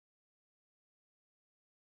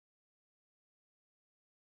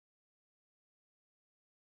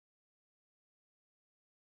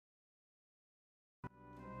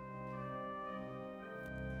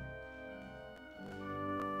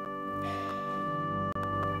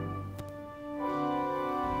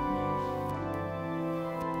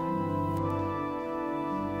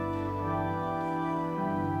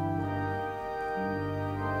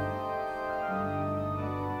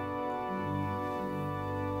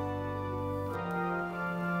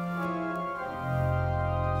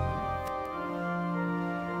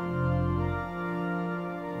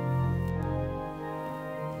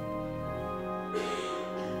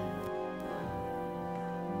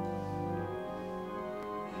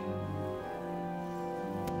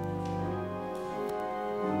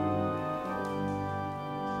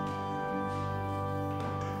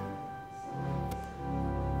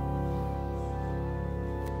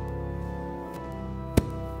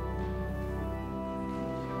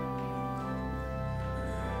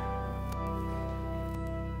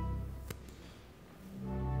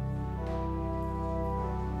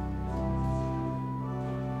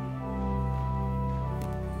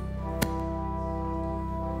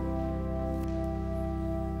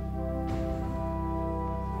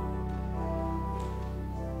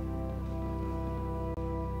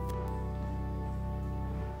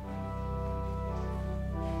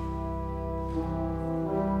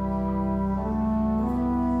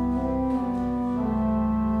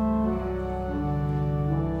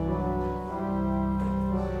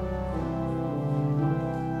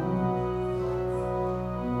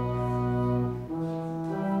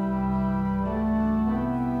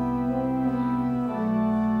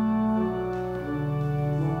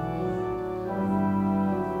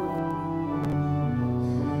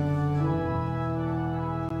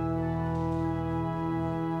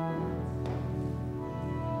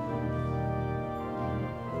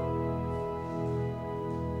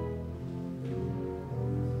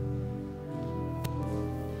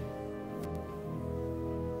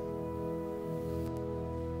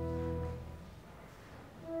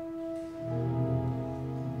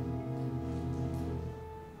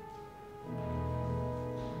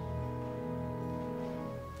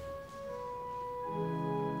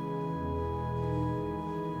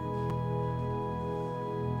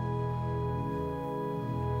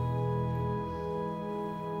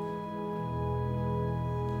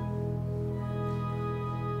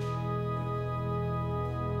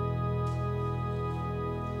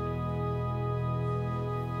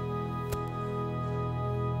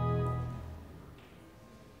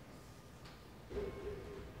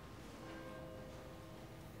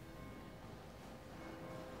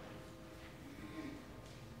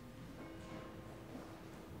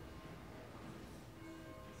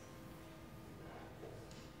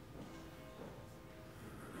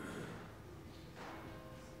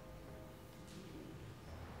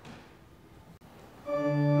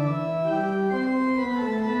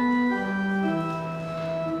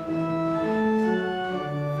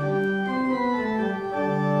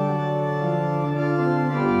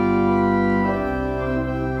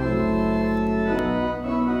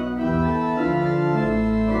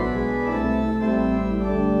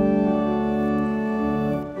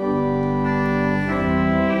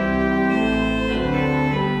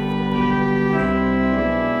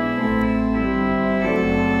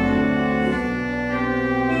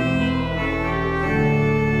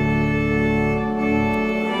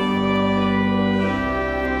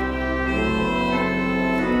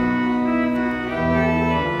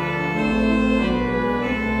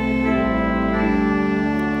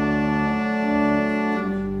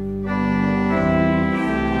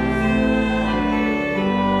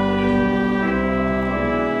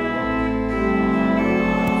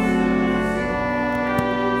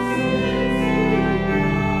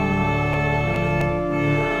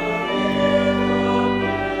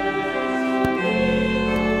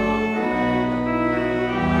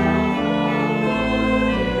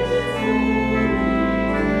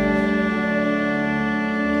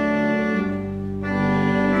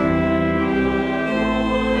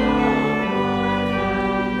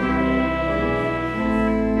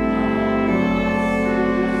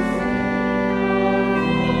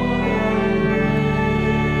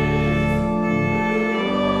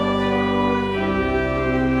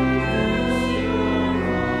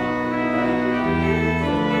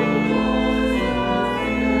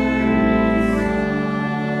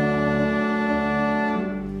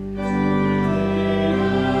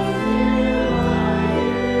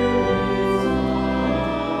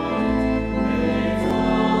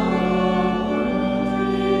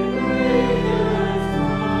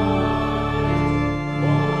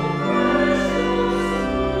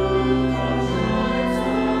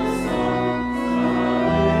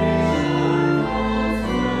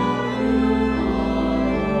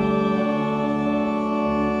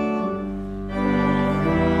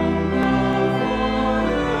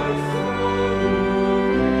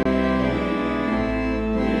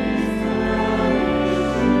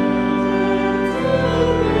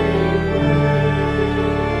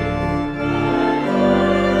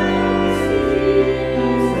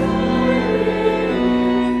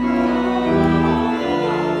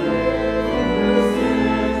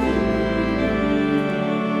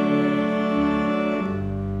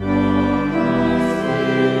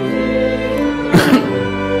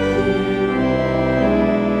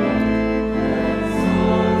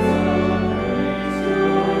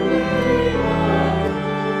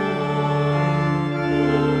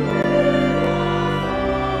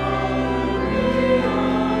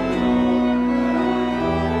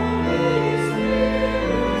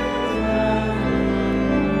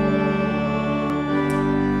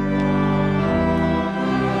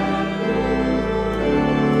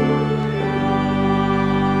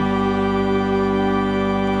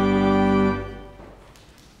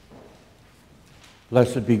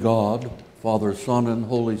Blessed be God, Father, Son, and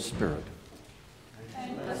Holy Spirit.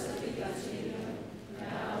 And blessed be God's kingdom,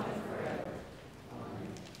 now and forever.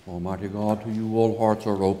 Amen. Almighty God, to you all hearts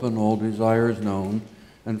are open, all desires known,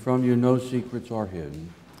 and from you no secrets are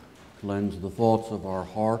hidden. Cleanse the thoughts of our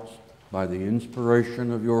hearts by the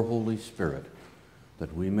inspiration of your Holy Spirit,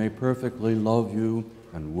 that we may perfectly love you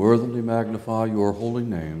and worthily magnify your holy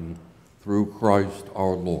name through Christ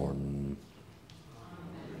our Lord.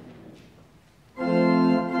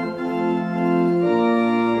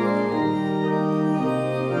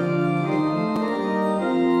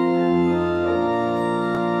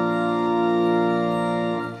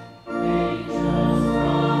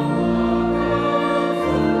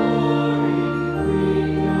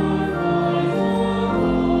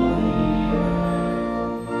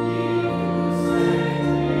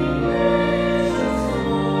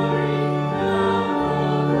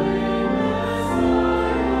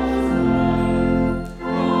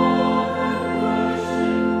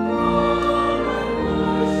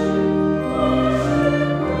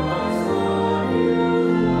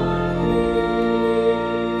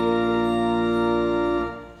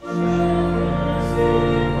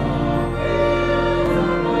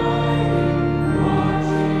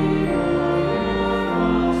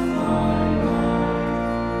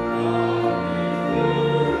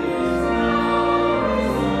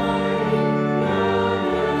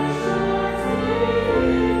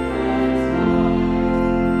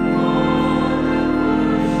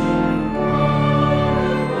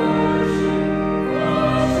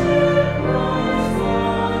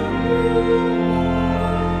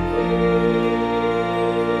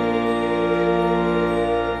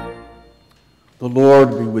 The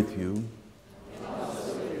Lord be with you. And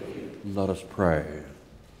also with you. Let us pray.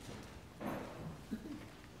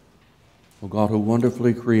 O God, who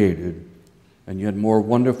wonderfully created and yet more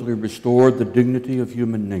wonderfully restored the dignity of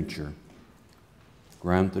human nature,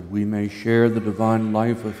 grant that we may share the divine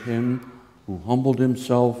life of him who humbled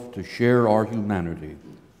himself to share our humanity,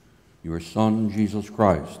 your Son, Jesus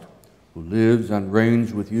Christ, who lives and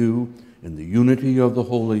reigns with you in the unity of the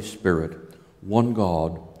Holy Spirit, one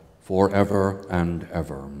God, forever and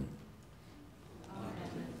ever. Amen.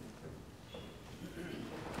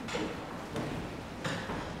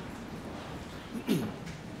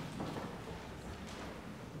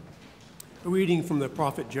 A reading from the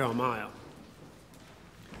prophet Jeremiah.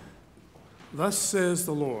 Thus says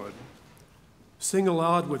the Lord, sing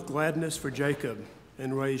aloud with gladness for Jacob,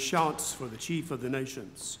 and raise shouts for the chief of the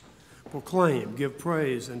nations. Proclaim, give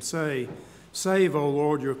praise, and say, save, O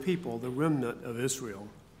Lord, your people, the remnant of Israel.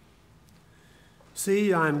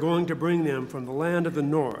 See, I am going to bring them from the land of the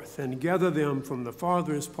north and gather them from the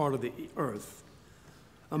farthest part of the earth.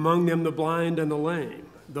 Among them the blind and the lame,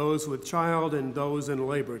 those with child and those in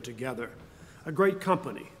labor together. A great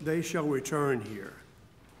company, they shall return here.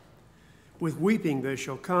 With weeping they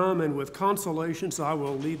shall come, and with consolations I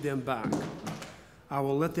will lead them back. I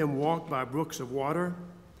will let them walk by brooks of water,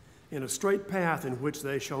 in a straight path in which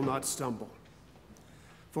they shall not stumble.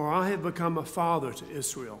 For I have become a father to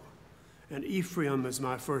Israel, and Ephraim is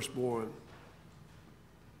my firstborn.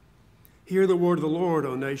 Hear the word of the Lord,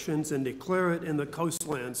 O nations, and declare it in the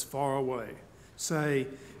coastlands far away. Say,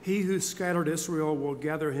 he who scattered Israel will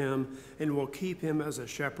gather him and will keep him as a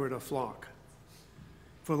shepherd a flock.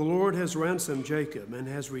 For the Lord has ransomed Jacob and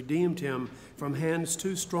has redeemed him from hands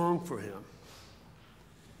too strong for him.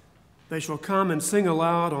 They shall come and sing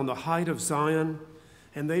aloud on the height of Zion,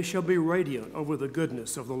 and they shall be radiant over the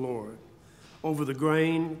goodness of the Lord, over the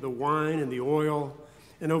grain, the wine, and the oil,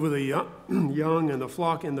 and over the young and the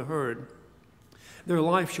flock and the herd. Their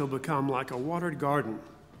life shall become like a watered garden,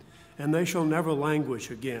 and they shall never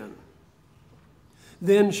languish again.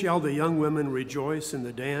 Then shall the young women rejoice in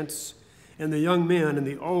the dance, and the young men and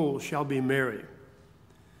the old shall be merry.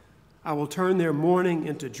 I will turn their mourning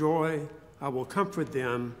into joy. I will comfort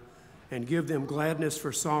them and give them gladness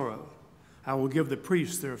for sorrow. I will give the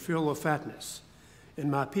priests their fill of fatness,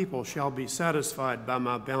 and my people shall be satisfied by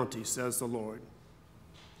my bounty, says the Lord.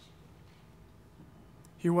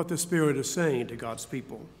 Hear what the Spirit is saying to God's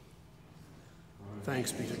people.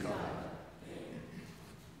 Thanks be to God.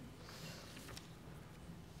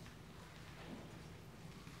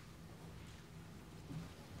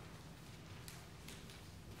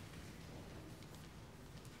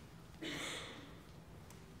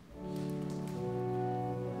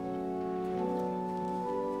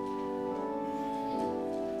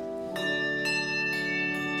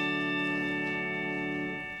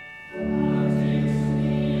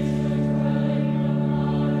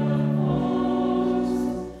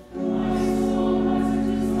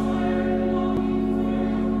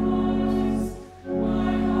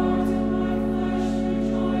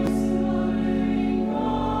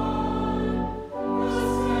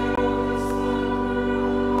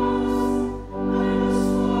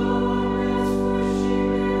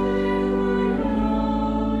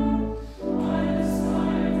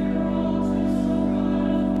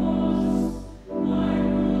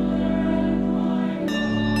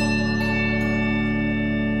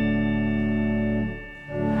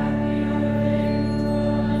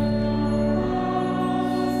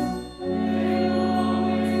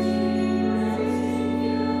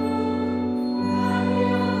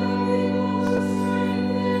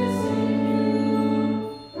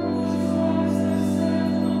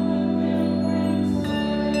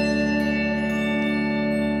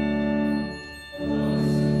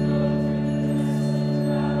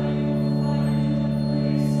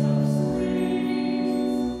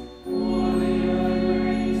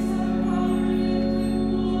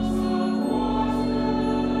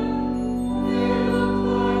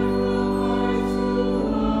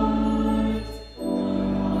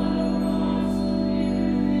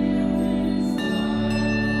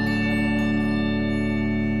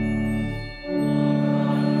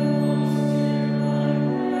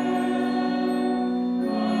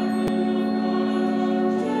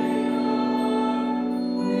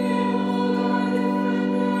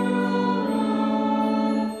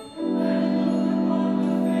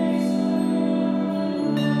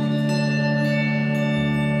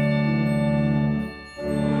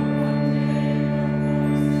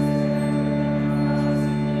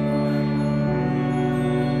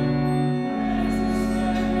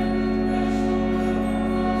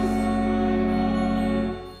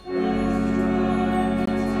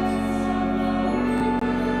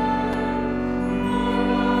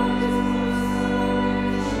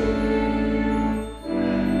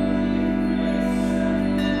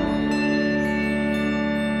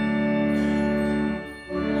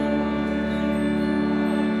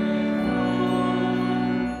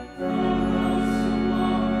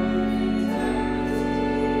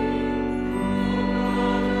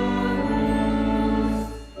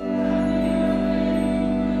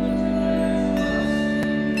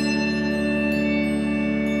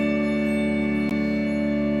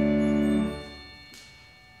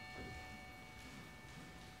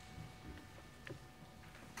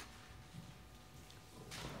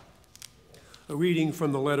 A reading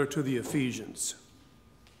from the letter to the Ephesians.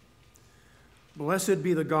 Blessed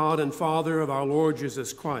be the God and Father of our Lord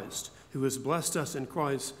Jesus Christ, who has blessed us in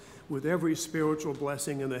Christ with every spiritual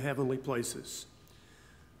blessing in the heavenly places,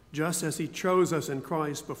 just as he chose us in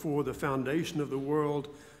Christ before the foundation of the world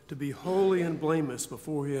to be holy and blameless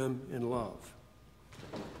before him in love.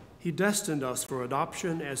 He destined us for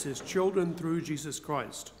adoption as his children through Jesus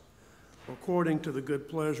Christ, according to the good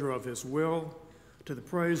pleasure of his will, to the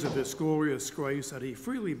praise of his glorious grace that he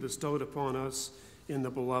freely bestowed upon us in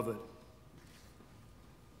the Beloved.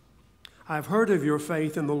 I have heard of your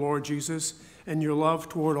faith in the Lord Jesus and your love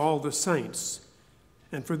toward all the saints,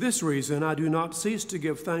 and for this reason I do not cease to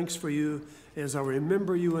give thanks for you as I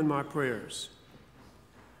remember you in my prayers.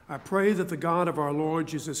 I pray that the God of our Lord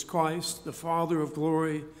Jesus Christ, the Father of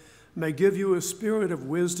glory, may give you a spirit of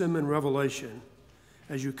wisdom and revelation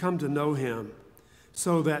as you come to know him,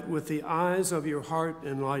 so that with the eyes of your heart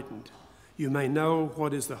enlightened, you may know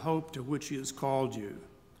what is the hope to which he has called you,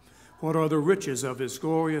 what are the riches of his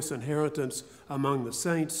glorious inheritance among the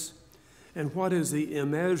saints, and what is the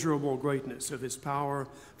immeasurable greatness of his power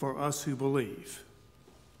for us who believe.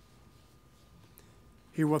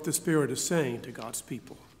 Hear what the Spirit is saying to God's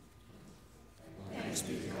people. Thanks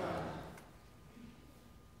be to God.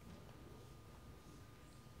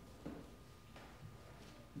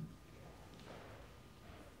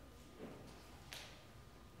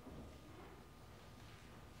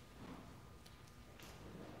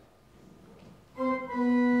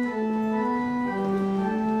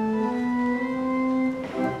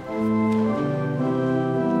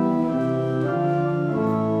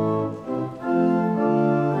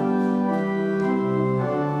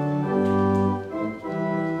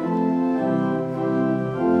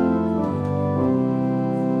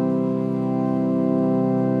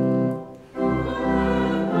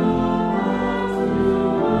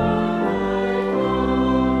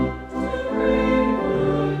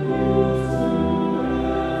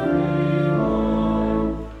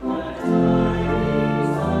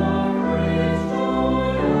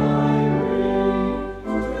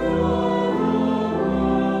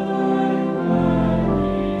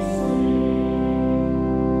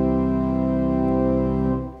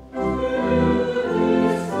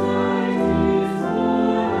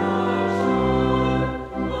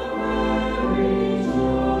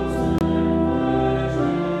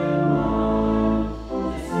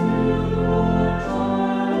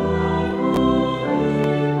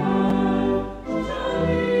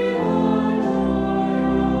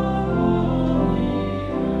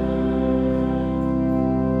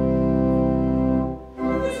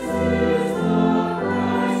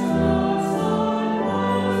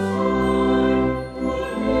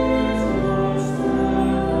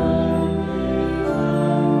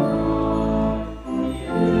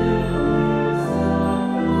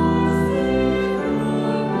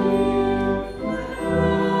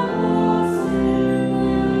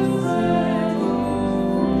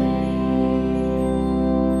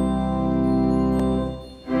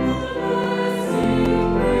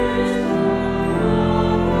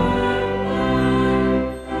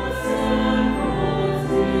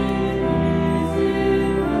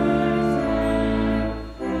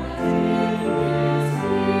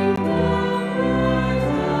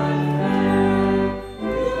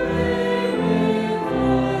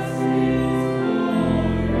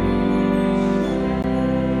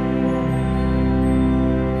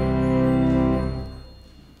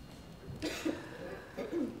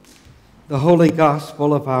 The Holy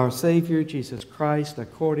Gospel of our Savior Jesus Christ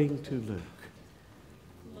according to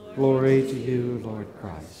Luke. Glory to you, Lord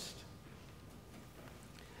Christ.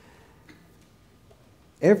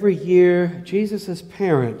 Every year, Jesus'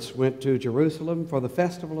 parents went to Jerusalem for the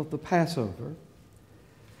festival of the Passover.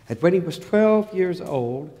 And when he was 12 years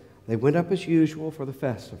old, they went up as usual for the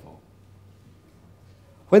festival.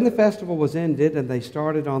 When the festival was ended and they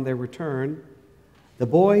started on their return, the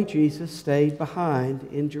boy Jesus stayed behind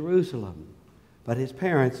in Jerusalem, but his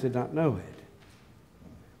parents did not know it.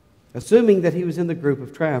 Assuming that he was in the group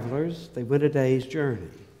of travelers, they went a day's journey.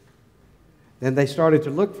 Then they started to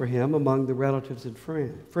look for him among the relatives and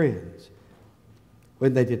friends.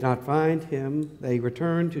 When they did not find him, they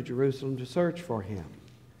returned to Jerusalem to search for him.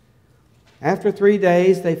 After 3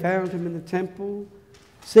 days, they found him in the temple,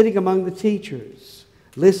 sitting among the teachers,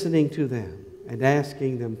 listening to them and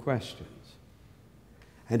asking them questions.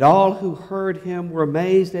 And all who heard him were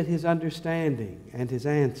amazed at his understanding and his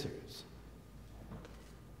answers.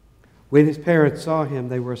 When his parents saw him,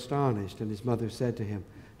 they were astonished, and his mother said to him,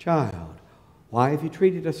 "Child, why have you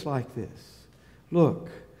treated us like this? Look,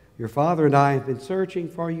 your father and I have been searching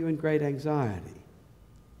for you in great anxiety."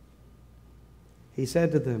 He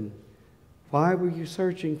said to them, "Why were you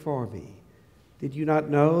searching for me? Did you not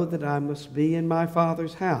know that I must be in my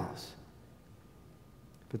Father's house?"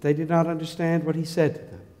 But they did not understand what he said to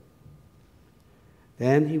them.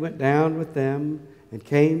 Then he went down with them and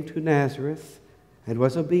came to Nazareth and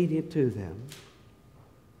was obedient to them.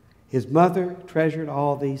 His mother treasured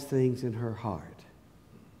all these things in her heart.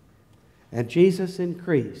 And Jesus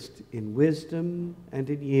increased in wisdom and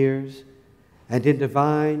in years and in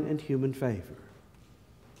divine and human favor.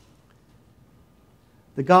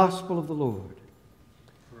 The Gospel of the Lord.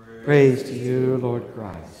 Praise to you, Lord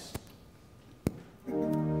Christ.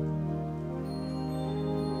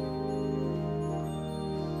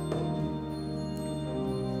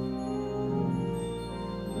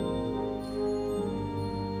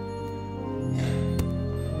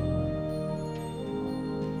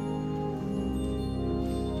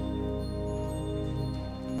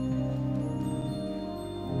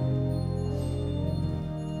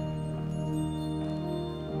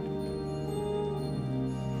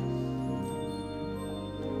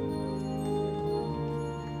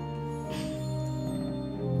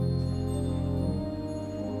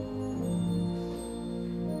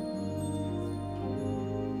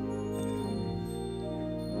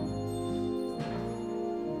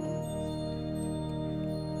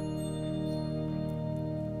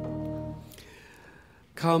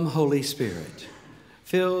 Come, Holy Spirit,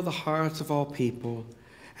 fill the hearts of all people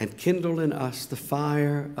and kindle in us the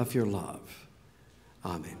fire of your love.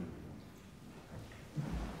 Amen.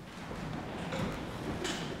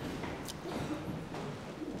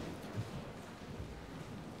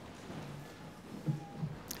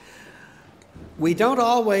 We don't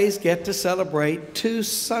always get to celebrate 2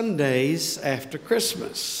 Sundays after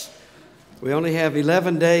Christmas. We only have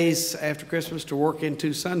 11 days after Christmas to work in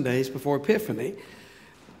 2 Sundays before Epiphany.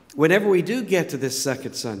 Whenever we do get to this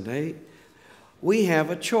second Sunday, we have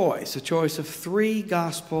a choice of 3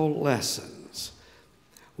 gospel lessons.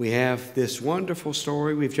 We have this wonderful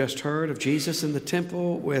story we've just heard of Jesus in the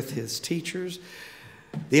temple with his teachers.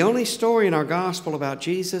 The only story in our gospel about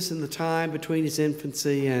Jesus in the time between his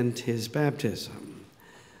infancy and his baptism.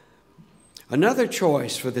 Another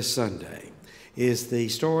choice for this Sunday is the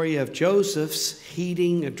story of Joseph's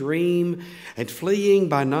heeding a dream and fleeing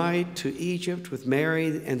by night to Egypt with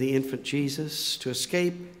Mary and the infant Jesus to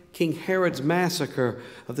escape King Herod's massacre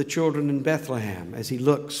of the children in Bethlehem as he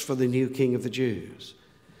looks for the new king of the Jews.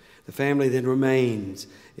 The family then remains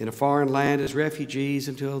in a foreign land as refugees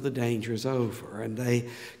until the danger is over and they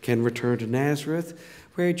can return to Nazareth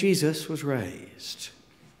where Jesus was raised.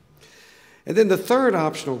 And then the third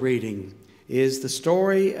optional reading is the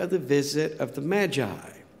story of the visit of the Magi,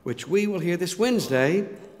 which we will hear this Wednesday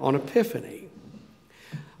on Epiphany.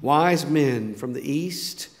 Wise men from the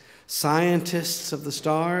East, scientists of the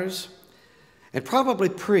stars, and probably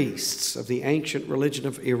priests of the ancient religion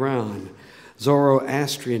of Iran,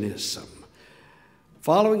 Zoroastrianism.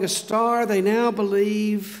 Following a star they now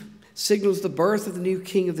believe signals the birth of the new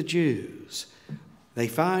king of the Jews. They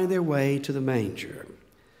find their way to the manger,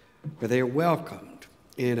 where they are welcomed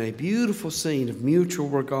in a beautiful scene of mutual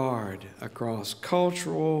regard across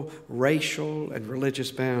cultural, racial, and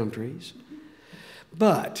religious boundaries.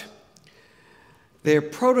 But their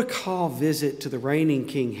protocol visit to the reigning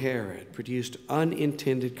King Herod produced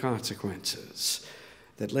unintended consequences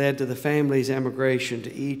that led to the family's emigration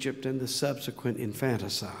to Egypt and the subsequent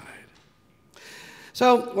infanticide.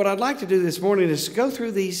 So what I'd like to do this morning is to go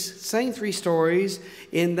through these same 3 stories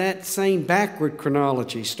in that same backward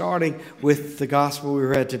chronology, starting with the gospel we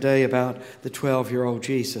read today about the 12-year-old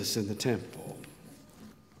Jesus in the temple.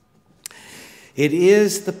 It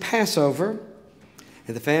is the Passover,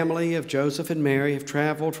 and the family of Joseph and Mary have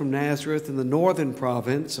traveled from Nazareth in the northern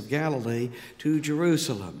province of Galilee to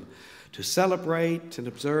Jerusalem to celebrate and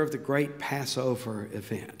observe the great Passover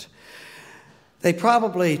event. They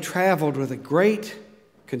probably traveled with a great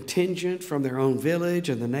contingent from their own village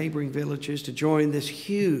and the neighboring villages to join this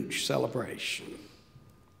huge celebration.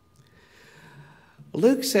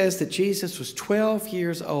 Luke says that Jesus was 12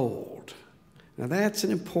 years old. Now that's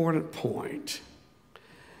an important point.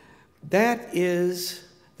 That is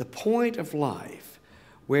the point of life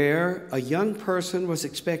where a young person was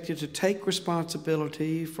expected to take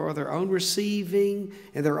responsibility for their own receiving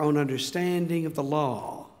and their own understanding of the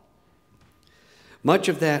law. Much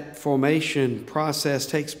of that formation process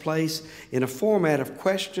takes place in a format of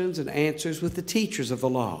questions and answers with the teachers of the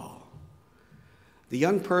law. The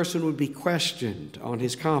young person would be questioned on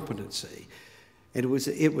his competency, and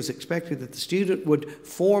it was expected that the student would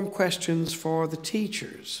form questions for the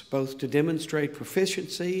teachers, both to demonstrate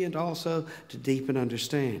proficiency and also to deepen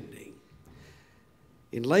understanding.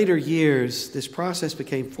 In later years, this process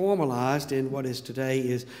became formalized in what is today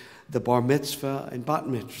is the bar mitzvah and bat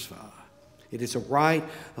mitzvah. It is a rite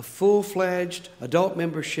of full-fledged adult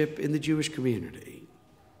membership in the Jewish community.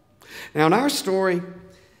 Now, in our story,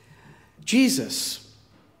 Jesus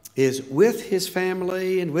is with his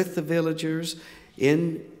family and with the villagers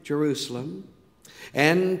in Jerusalem.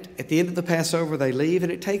 And at the end of the Passover, they leave,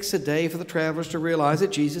 and it takes a day for the travelers to realize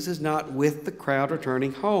that Jesus is not with the crowd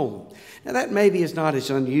returning home. Now, that maybe is not as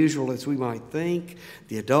unusual as we might think.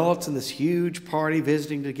 The adults in this huge party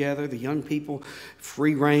visiting together, the young people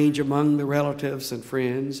free range among the relatives and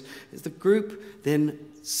friends, as the group then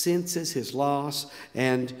senses his loss,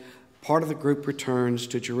 and part of the group returns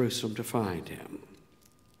to Jerusalem to find him.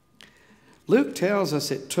 Luke tells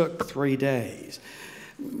us it took 3 days.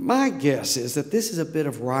 My guess is that this is a bit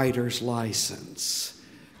of writer's license,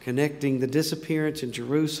 connecting the disappearance in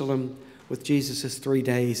Jerusalem with Jesus' 3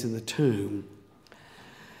 days in the tomb.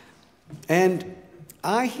 And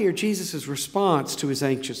I hear Jesus' response to his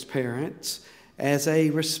anxious parents as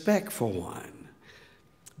a respectful one.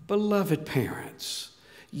 Beloved parents,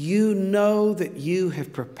 you know that you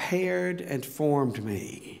have prepared and formed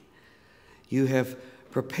me. You have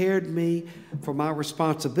prepared me for my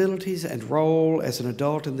responsibilities and role as an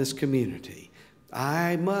adult in this community.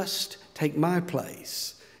 I must take my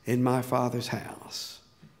place in my Father's house.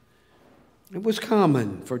 It was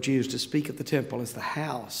common for Jews to speak of the temple as the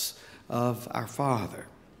house of our Father.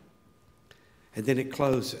 And then it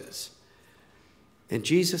closes. And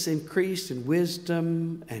Jesus increased in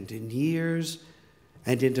wisdom and in years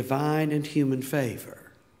and in divine and human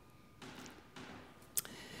favor.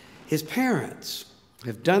 His parents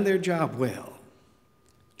have done their job well.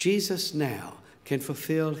 Jesus now can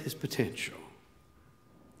fulfill his potential.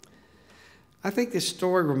 I think this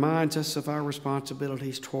story reminds us of our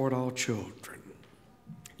responsibilities toward all children.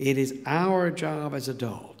 It is our job as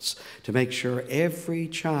adults to make sure every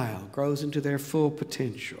child grows into their full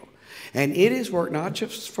potential. And it is work not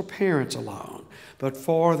just for parents alone, but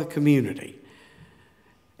for the community.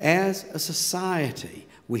 As a society,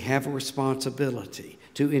 we have a responsibility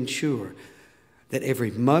to ensure that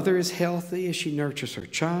every mother is healthy as she nurtures her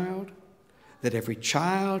child, that every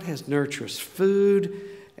child has nutritious food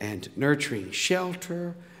and nurturing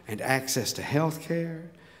shelter and access to health care,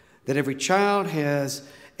 that every child has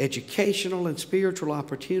educational and spiritual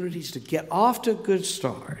opportunities to get off to a good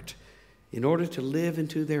start in order to live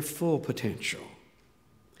into their full potential.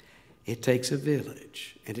 It takes a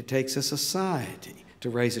village and it takes a society to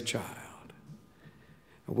raise a child.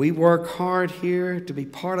 We work hard here to be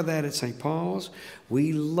part of that at St. Paul's.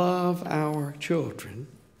 We love our children.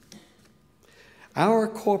 Our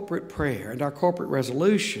corporate prayer and our corporate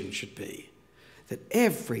resolution should be that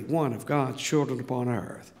every one of God's children upon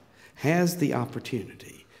earth has the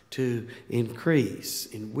opportunity to increase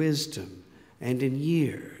in wisdom and in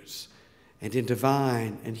years and in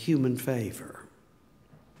divine and human favor.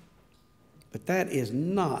 But that is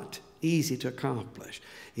not easy to accomplish.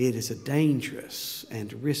 It is a dangerous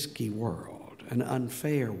and risky world, an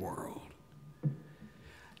unfair world.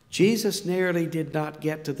 Jesus narrowly did not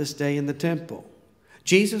get to this day in the temple.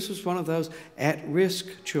 Jesus was one of those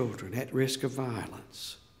at-risk children, at risk of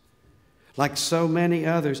violence. Like so many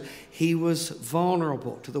others, he was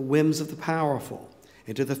vulnerable to the whims of the powerful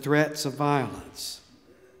and to the threats of violence.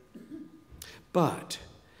 But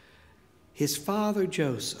his father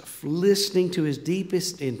Joseph, listening to his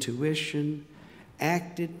deepest intuition,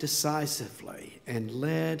 acted decisively and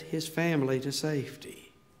led his family to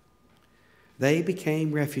safety. They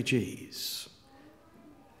became refugees.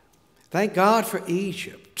 Thank God for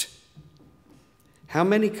Egypt. How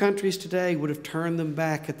many countries today would have turned them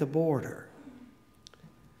back at the border?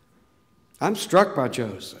 I'm struck by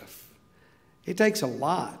Joseph. It takes a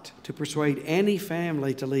lot to persuade any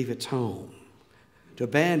family to leave its home, to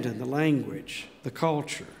abandon the language, the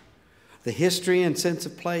culture, the history and sense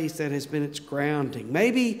of place that has been its grounding,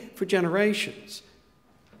 maybe for generations.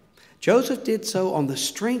 Joseph did so on the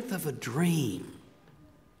strength of a dream,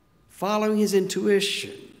 following his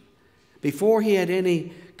intuition, before he had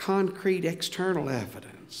any concrete external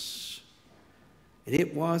evidence. And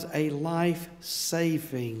it was a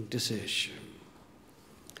life-saving decision.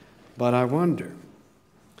 But I wonder,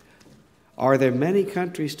 are there many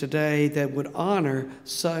countries today that would honor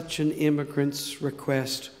such an immigrant's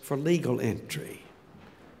request for legal entry?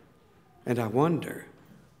 And I wonder,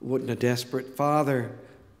 wouldn't a desperate father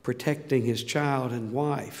protecting his child and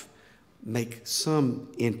wife make some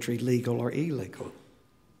entry legal or illegal?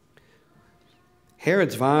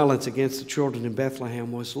 Herod's violence against the children in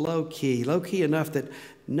Bethlehem was low-key enough that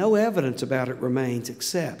no evidence about it remains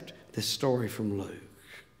except this story from Luke.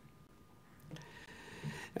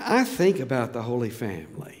 I think about the Holy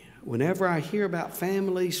Family whenever I hear about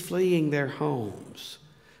families fleeing their homes,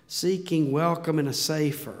 seeking welcome in a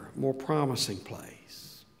safer, more promising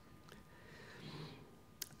place.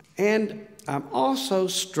 And I'm also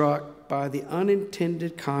struck by the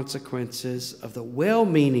unintended consequences of the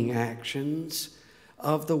well-meaning actions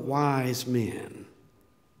of the wise men.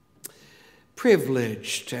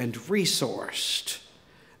 Privileged and resourced,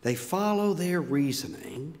 they follow their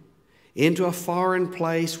reasoning into a foreign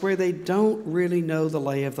place where they don't really know the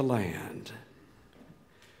lay of the land.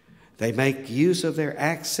 They make use of their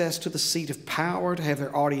access to the seat of power to have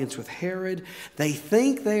their audience with Herod. They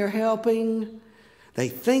think they are helping. They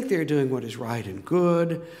think they're doing what is right and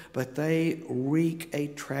good, but they wreak a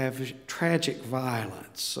tragic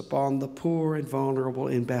violence upon the poor and vulnerable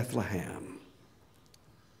in Bethlehem.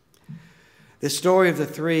 The story of the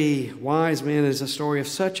three wise men is a story of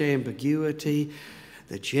such ambiguity.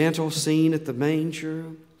 The gentle scene at the manger,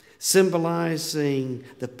 symbolizing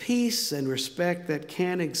the peace and respect that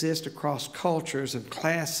can exist across cultures and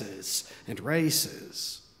classes and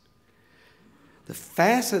races. The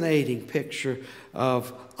fascinating picture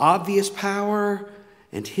of obvious power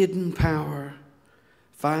and hidden power,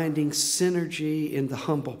 finding synergy in the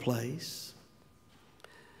humble place.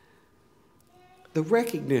 The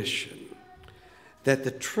recognition that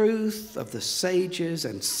the truth of the sages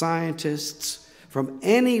and scientists from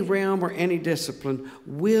any realm or any discipline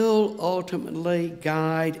will ultimately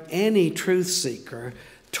guide any truth seeker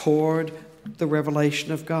toward the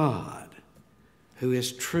revelation of God, who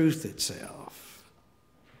is truth itself,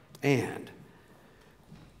 and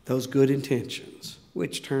those good intentions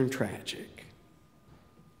which turn tragic.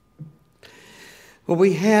 Well,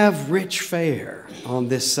 we have rich fare on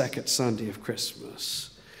this second Sunday of Christmas.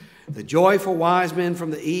 The joyful wise men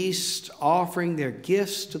from the east offering their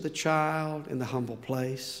gifts to the child in the humble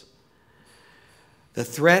place. The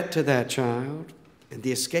threat to that child and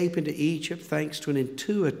the escape into Egypt thanks to an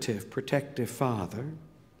intuitive, protective father.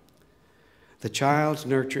 The child's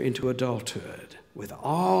nurture into adulthood with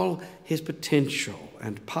all his potential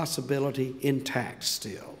and possibility intact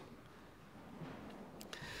still.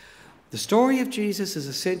 The story of Jesus is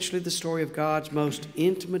essentially the story of God's most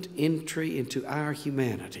intimate entry into our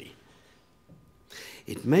humanity.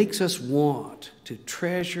 It makes us want to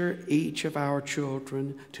treasure each of our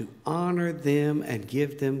children, to honor them and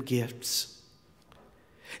give them gifts.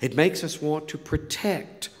 It makes us want to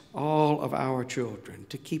protect all of our children,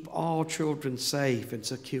 to keep all children safe and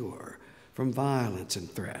secure from violence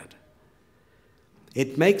and threat.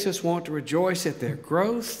 It makes us want to rejoice at their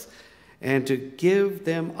growth and to give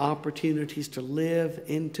them opportunities to live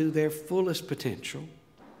into their fullest potential.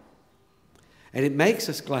 And it makes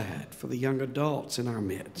us glad for the young adults in our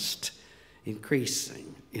midst,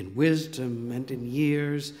 increasing in wisdom and in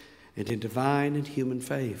years and in divine and human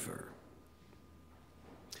favor.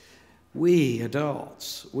 We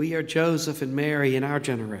adults, we are Joseph and Mary in our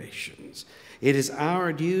generations. It is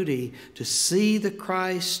our duty to see the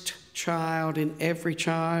Christ child in every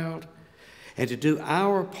child and to do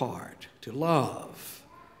our part to love,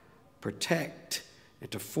 protect, and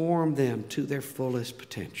to form them to their fullest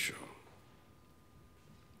potential.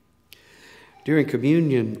 During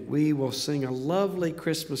communion, we will sing a lovely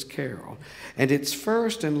Christmas carol, and its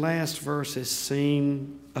first and last verses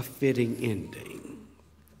seem a fitting ending.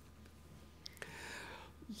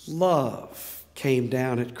 Love came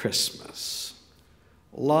down at Christmas.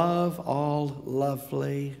 Love all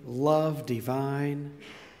lovely, love divine.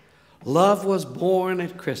 Love was born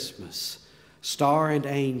at Christmas. Star and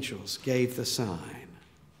angels gave the sign.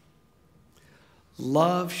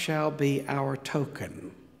 Love shall be our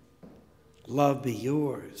token. Love be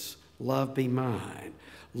yours, love be mine.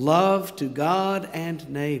 Love to God and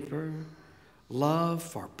neighbor, love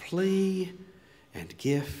for plea and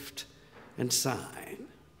gift and sign.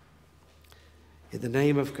 In the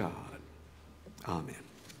name of God, amen.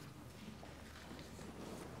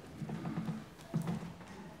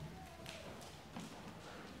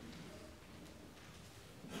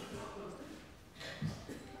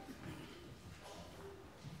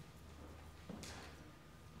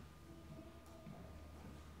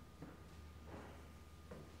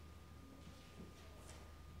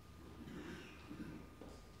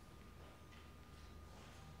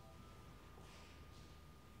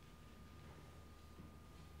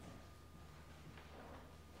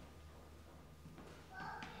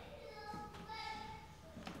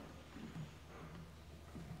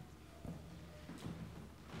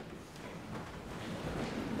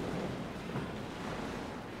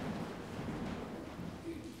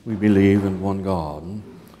 We believe in one God,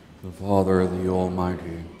 the Father, the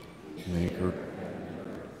Almighty, maker.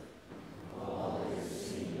 All is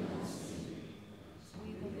seen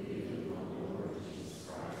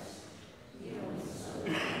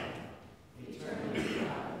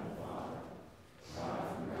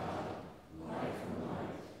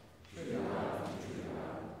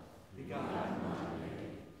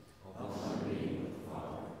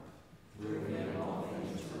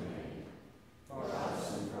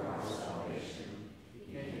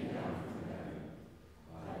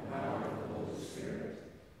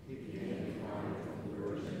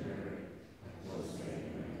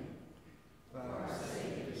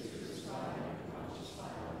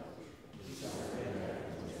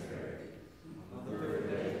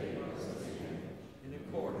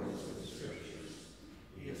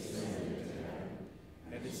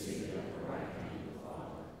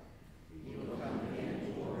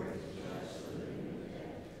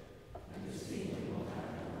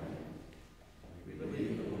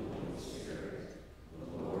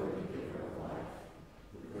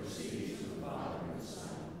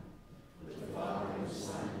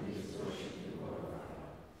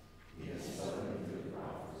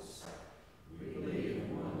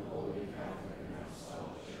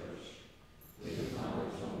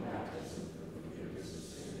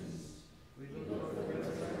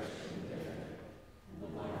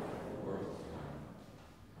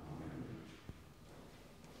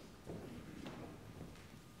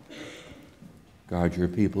Guide your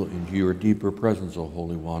people into your deeper presence, O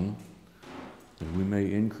Holy One, that we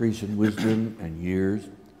may increase in wisdom and years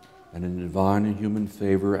and in divine and human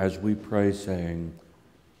favor as we pray, saying,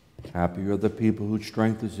 Happy are the people whose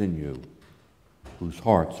strength is in you, whose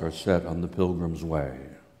hearts are set on the pilgrim's way.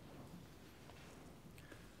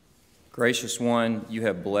 Gracious One, you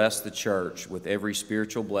have blessed the church with every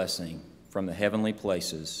spiritual blessing from the heavenly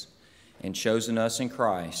places and chosen us in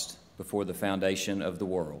Christ before the foundation of the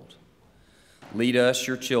world. Lead us,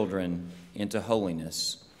 your children, into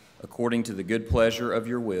holiness, according to the good pleasure of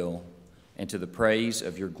your will and to the praise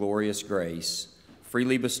of your glorious grace,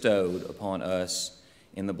 freely bestowed upon us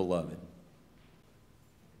in the Beloved.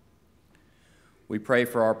 We pray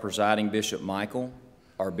for our presiding Bishop Michael,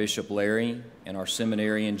 our Bishop Larry, and our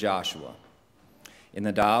seminarian Joshua. In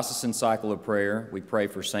the diocesan cycle of prayer, we pray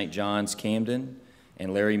for St. John's Camden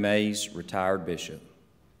and Larry Mays, retired bishop.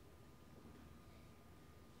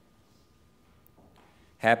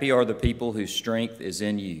 Happy are the people whose strength is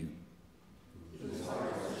in you.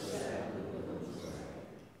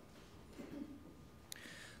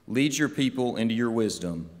 Lead your people into your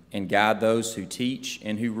wisdom and guide those who teach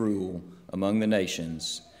and who rule among the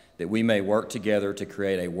nations, that we may work together to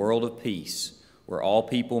create a world of peace where all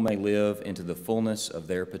people may live into the fullness of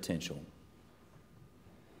their potential.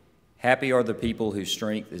 Happy are the people whose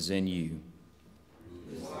strength is in you.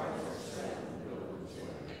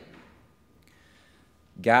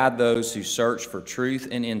 Guide those who search for truth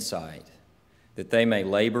and insight, that they may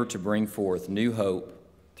labor to bring forth new hope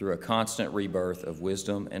through a constant rebirth of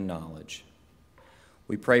wisdom and knowledge.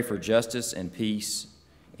 We pray for justice and peace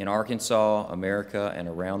in Arkansas, America, and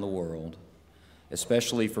around the world,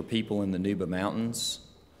 especially for people in the Nuba Mountains,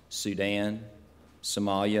 Sudan,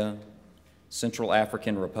 Somalia, Central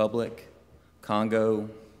African Republic, Congo,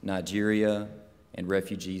 Nigeria, and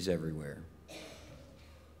refugees everywhere.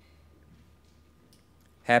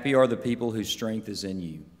 Happy are the people whose strength is in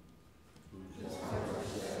you.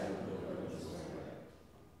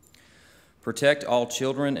 Protect all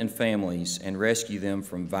children and families and rescue them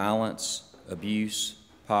from violence, abuse,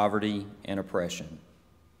 poverty, and oppression.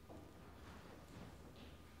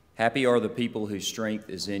 Happy are the people whose strength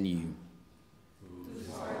is in you.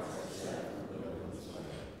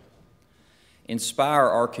 Inspire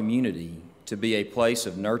our community to be a place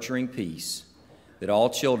of nurturing peace, that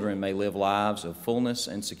all children may live lives of fullness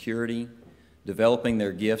and security, developing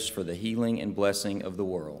their gifts for the healing and blessing of the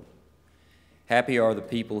world. Happy are the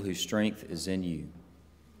people whose strength is in you.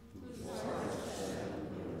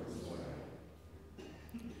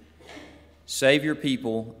 Save your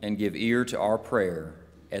people and give ear to our prayer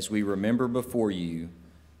as we remember before you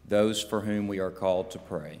those for whom we are called to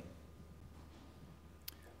pray.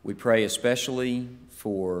 We pray especially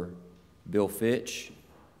for Bill Fitch,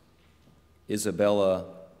 Isabella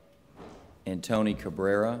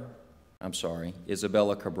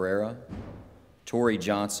Cabrera, Tori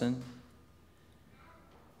Johnson,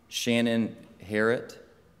 Shannon Harrett,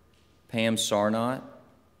 Pam Sarnott,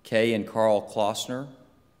 Kay and Carl Klossner,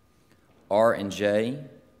 R and J,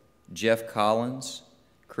 Jeff Collins,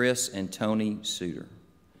 Chris and Tony Suter,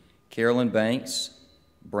 Carolyn Banks,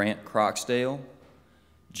 Brant Croxdale,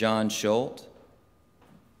 John Schultz.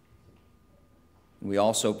 We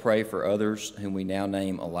also pray for others whom we now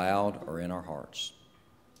name aloud or in our hearts.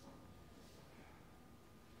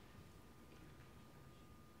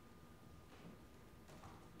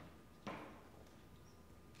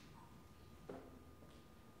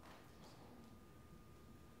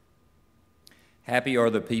 Happy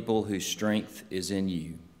are the people whose strength is in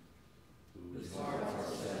you.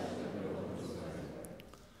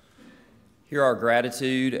 Hear our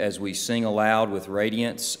gratitude as we sing aloud with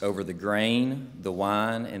radiance over the grain, the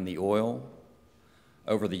wine, and the oil,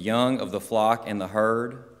 over the young of the flock and the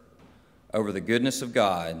herd, over the goodness of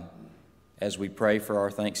God, as we pray for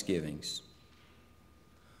our thanksgivings.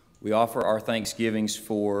 We offer our thanksgivings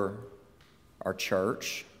for our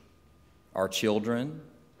church, our children,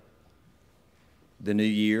 the new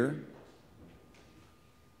year,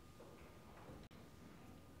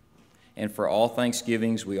 and for all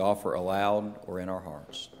thanksgivings we offer aloud or in our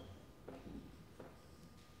hearts.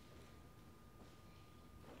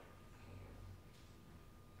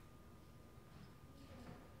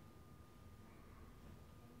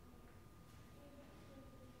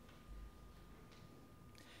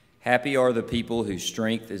 Happy are the people whose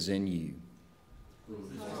strength is in you.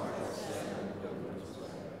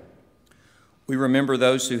 We remember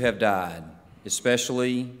those who have died,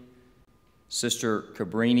 especially Sister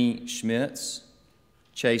Cabrini Schmitz,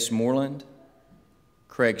 Chase Moreland,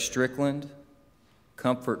 Craig Strickland,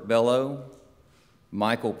 Comfort Bellow,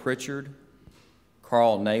 Michael Pritchard,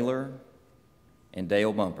 Carl Naylor, and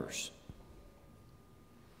Dale Bumpers.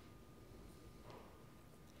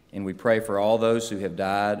 And we pray for all those who have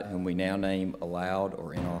died, whom we now name aloud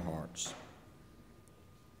or in our hearts.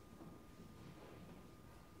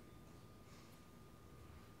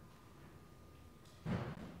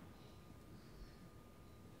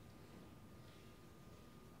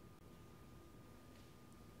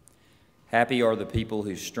 Happy are the people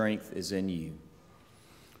whose strength is in you.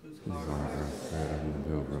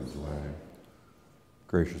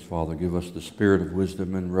 Gracious Father, give us the spirit of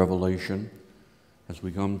wisdom and revelation as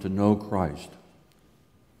we come to know Christ,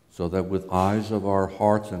 so that with eyes of our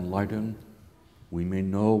hearts enlightened, we may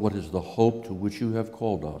know what is the hope to which you have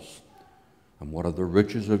called us, and what are the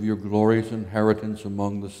riches of your glorious inheritance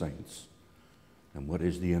among the saints, and what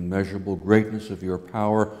is the immeasurable greatness of your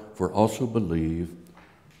power for us who believe,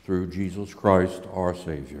 through Jesus Christ our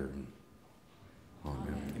Savior.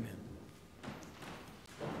 Amen. Amen.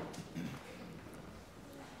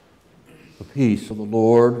 The peace of the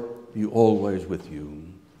Lord be always with you.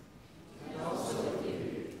 And also with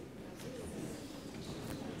you.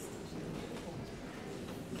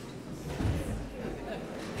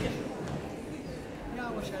 Yeah,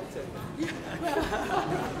 I wish I could.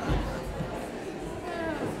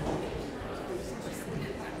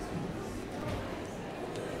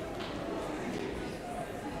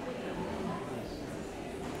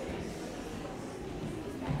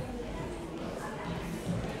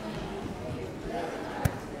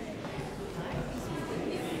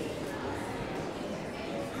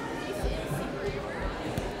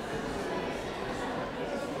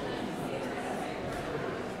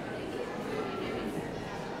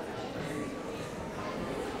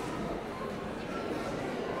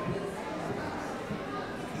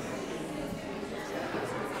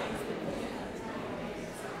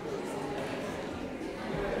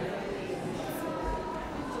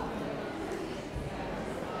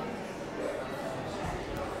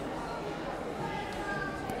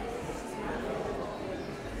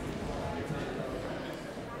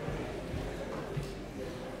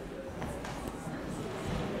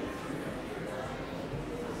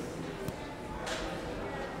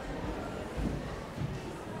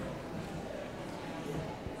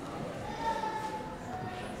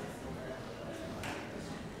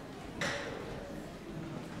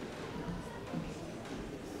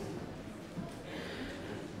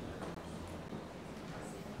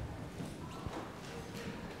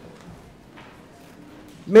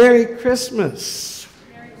 Merry Christmas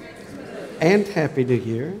and Happy New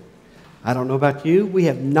Year. I don't know about you, we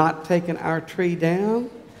have not taken our tree down.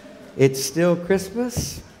 It's still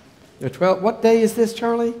Christmas. What day is this,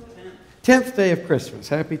 Charlie? 10th day of Christmas.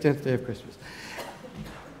 Happy 10th day of Christmas.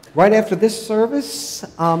 Right after this service,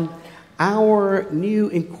 our new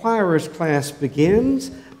Inquirers class begins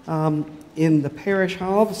in the parish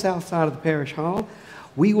hall, the south side of the parish hall.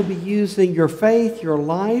 We will be using Your Faith, Your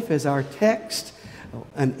Life as our text,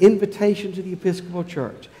 an invitation to the Episcopal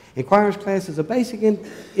Church. Inquirers class is a basic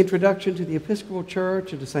introduction to the Episcopal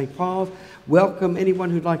Church and to St. Paul's. Welcome anyone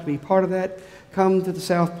who'd like to be part of that. Come to the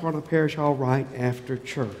south part of the parish hall right after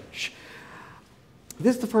church.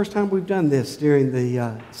 This is the first time we've done this during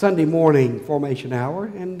the Sunday morning formation hour,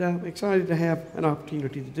 and I'm excited to have an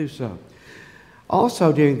opportunity to do so.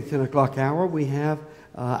 Also during the 10 o'clock hour, we have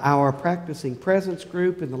our practicing presence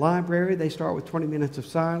group in the library. They start with 20 minutes of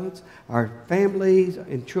silence. Our families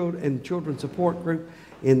and children support group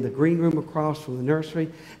in the green room across from the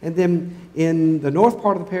nursery. And then in the north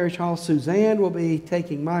part of the parish hall, Suzanne will be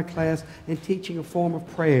taking my class and teaching a form of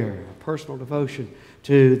prayer, a personal devotion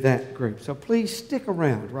to that group. So please stick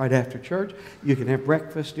around right after church. You can have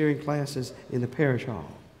breakfast during classes in the parish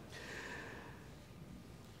hall.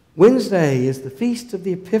 Wednesday is the Feast of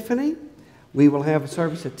the Epiphany. We will have a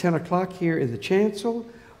service at 10 o'clock here in the chancel.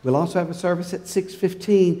 We'll also have a service at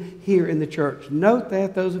 6:15 here in the church. Note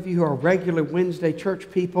that those of you who are regular Wednesday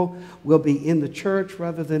church people will be in the church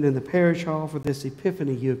rather than in the parish hall for this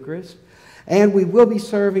Epiphany Eucharist. And we will be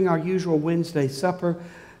serving our usual Wednesday supper,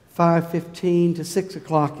 5:15 to 6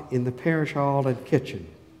 o'clock in the parish hall and kitchen.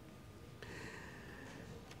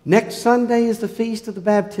 Next Sunday is the Feast of the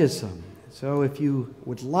Baptism. So if you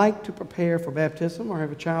would like to prepare for baptism or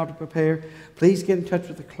have a child to prepare, please get in touch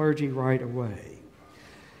with the clergy right away.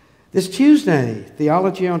 This Tuesday,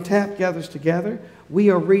 Theology on Tap gathers together. We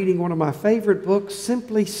are reading one of my favorite books,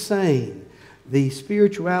 Simply Sane, The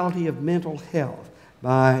Spirituality of Mental Health,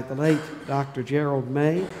 by the late Dr. Gerald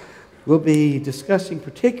May. We'll be discussing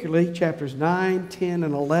particularly chapters 9, 10,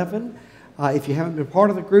 and 11. If you haven't been part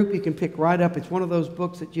of the group, you can pick right up. It's one of those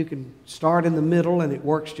books that you can start in the middle and it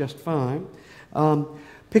works just fine.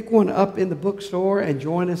 Pick one up in the bookstore and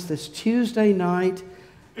join us this Tuesday night,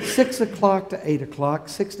 6 o'clock to 8 o'clock,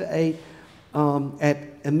 6 to 8, at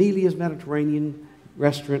Amelia's Mediterranean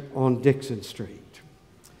Restaurant on Dixon Street.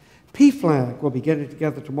 PFLAG will be getting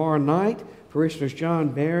together tomorrow night. Parishioners John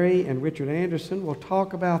Barry and Richard Anderson will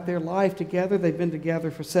talk about their life together. They've been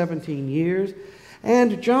together for 17 years.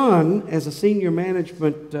 And John, as a senior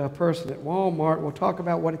management person at Walmart, will talk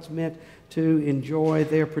about what it's meant to enjoy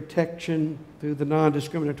their protection through the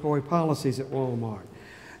non-discriminatory policies at Walmart.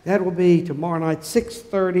 That will be tomorrow night,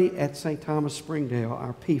 6:30 at St. Thomas Springdale,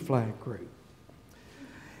 our PFLAG group.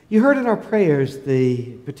 You heard in our prayers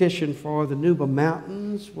the petition for the Nuba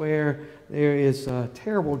Mountains, where there is a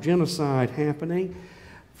terrible genocide happening.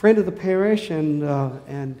 Friend of the parish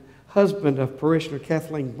and husband of parishioner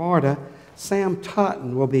Kathleen Barta, Sam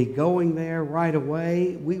Totten, will be going there right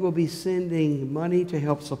away. We will be sending money to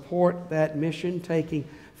help support that mission, taking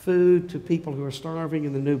food to people who are starving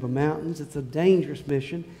in the Nuba Mountains. It's a dangerous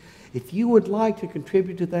mission. If you would like to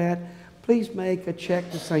contribute to that, please make a check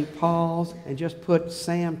to St. Paul's and just put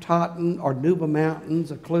Sam Totten or Nuba Mountains,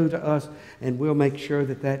 a clue to us, and we'll make sure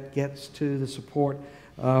that that gets to the support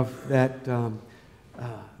of that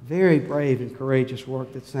very brave and courageous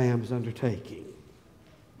work that Sam is undertaking.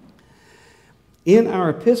 In our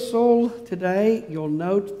epistle today, you'll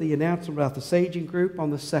note the announcement about the Saging Group on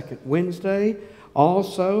the second Wednesday.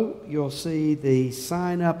 Also, you'll see the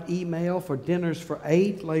sign-up email for Dinners for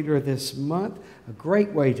 8 later this month, a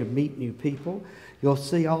great way to meet new people. You'll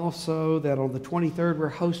see also that on the 23rd, we're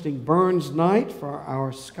hosting Burns Night for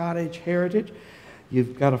our Scottish heritage.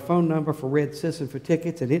 You've got a phone number for Red Sisson for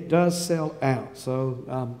tickets, and it does sell out,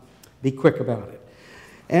 so be quick about it.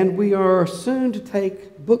 And we are soon to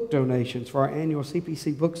take book donations for our annual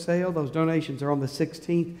CPC book sale. Those donations are on the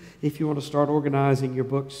 16th if you want to start organizing your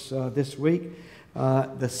books this week.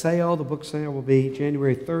 The book sale will be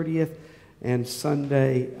January 30th and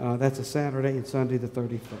Sunday, that's a Saturday, and Sunday the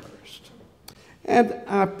 31st. And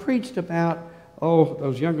I preached about,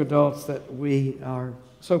 those young adults that we are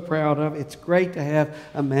so proud of. It's great to have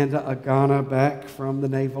Amanda Agana back from the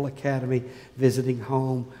Naval Academy visiting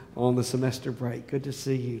home on the semester break. Good to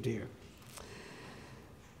see you, dear.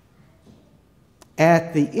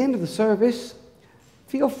 At the end of the service,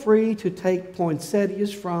 feel free to take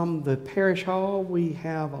poinsettias from the parish hall. We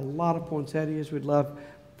have a lot of poinsettias. We'd love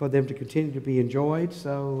for them to continue to be enjoyed.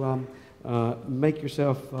 So make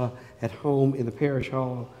yourself at home in the parish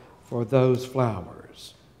hall for those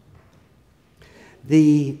flowers.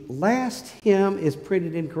 The last hymn is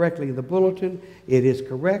printed incorrectly in the bulletin. It is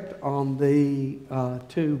correct on the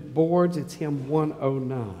 2 boards. It's hymn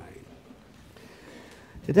 109.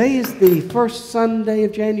 Today is the first Sunday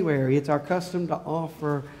of January. It's our custom to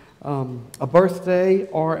offer a birthday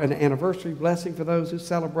or an anniversary blessing for those who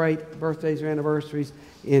celebrate birthdays or anniversaries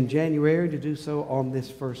in January, to do so on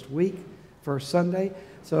this first Sunday.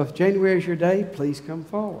 So if January is your day, please come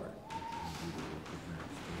forward.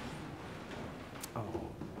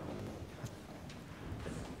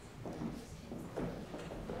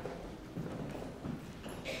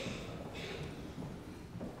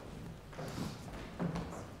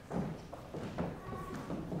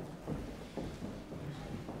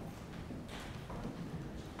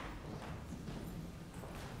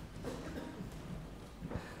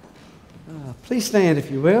 Please stand, if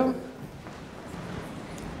you will.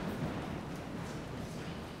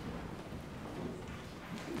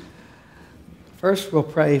 First, we'll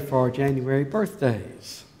pray for January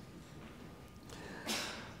birthdays.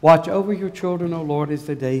 Watch over your children, O Lord, as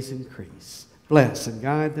their days increase. Bless and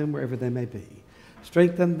guide them wherever they may be.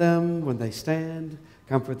 Strengthen them when they stand.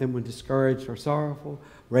 Comfort them when discouraged or sorrowful.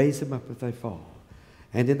 Raise them up if they fall.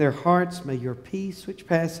 And in their hearts may your peace, which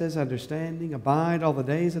passes understanding, abide all the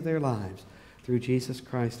days of their lives. Through Jesus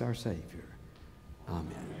Christ our Savior. Amen.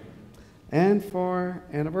 And for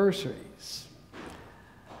anniversaries.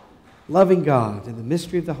 Loving God, in the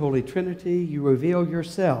mystery of the Holy Trinity, you reveal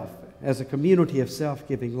yourself as a community of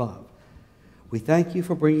self-giving love. We thank you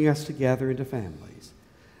for bringing us together into families.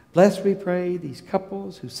 Bless, we pray, these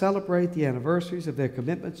couples who celebrate the anniversaries of their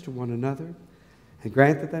commitments to one another, and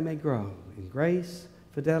grant that they may grow in grace,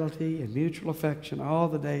 fidelity, and mutual affection all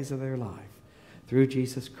the days of their life. Through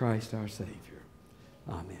Jesus Christ our Savior.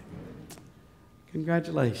 Amen.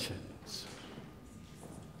 Congratulations.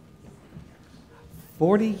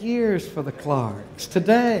 40 years for the Clarks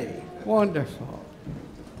today. Wonderful.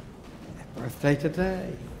 Birthday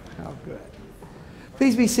today. How good.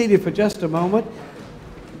 Please be seated for just a moment.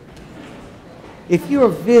 If you are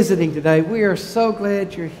visiting today, we are so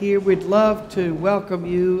glad you're here. We'd love to welcome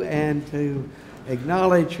you and to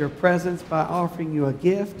acknowledge your presence by offering you a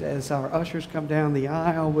gift as our ushers come down the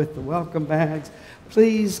aisle with the welcome bags.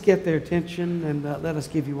 Please get their attention and let us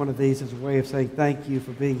give you one of these as a way of saying thank you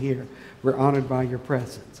for being here. We're honored by your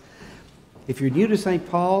presence. If you're new to St.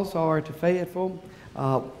 Paul's or to Fayetteville,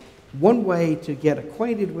 one way to get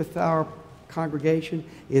acquainted with our congregation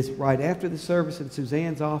is right after the service in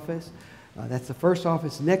Suzanne's office. That's the first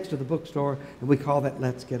office next to the bookstore, and we call that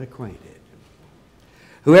Let's Get Acquainted.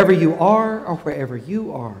 Whoever you are or wherever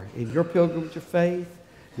you are in your pilgrimage of faith,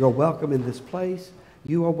 you're welcome in this place.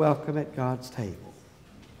 You are welcome at God's table.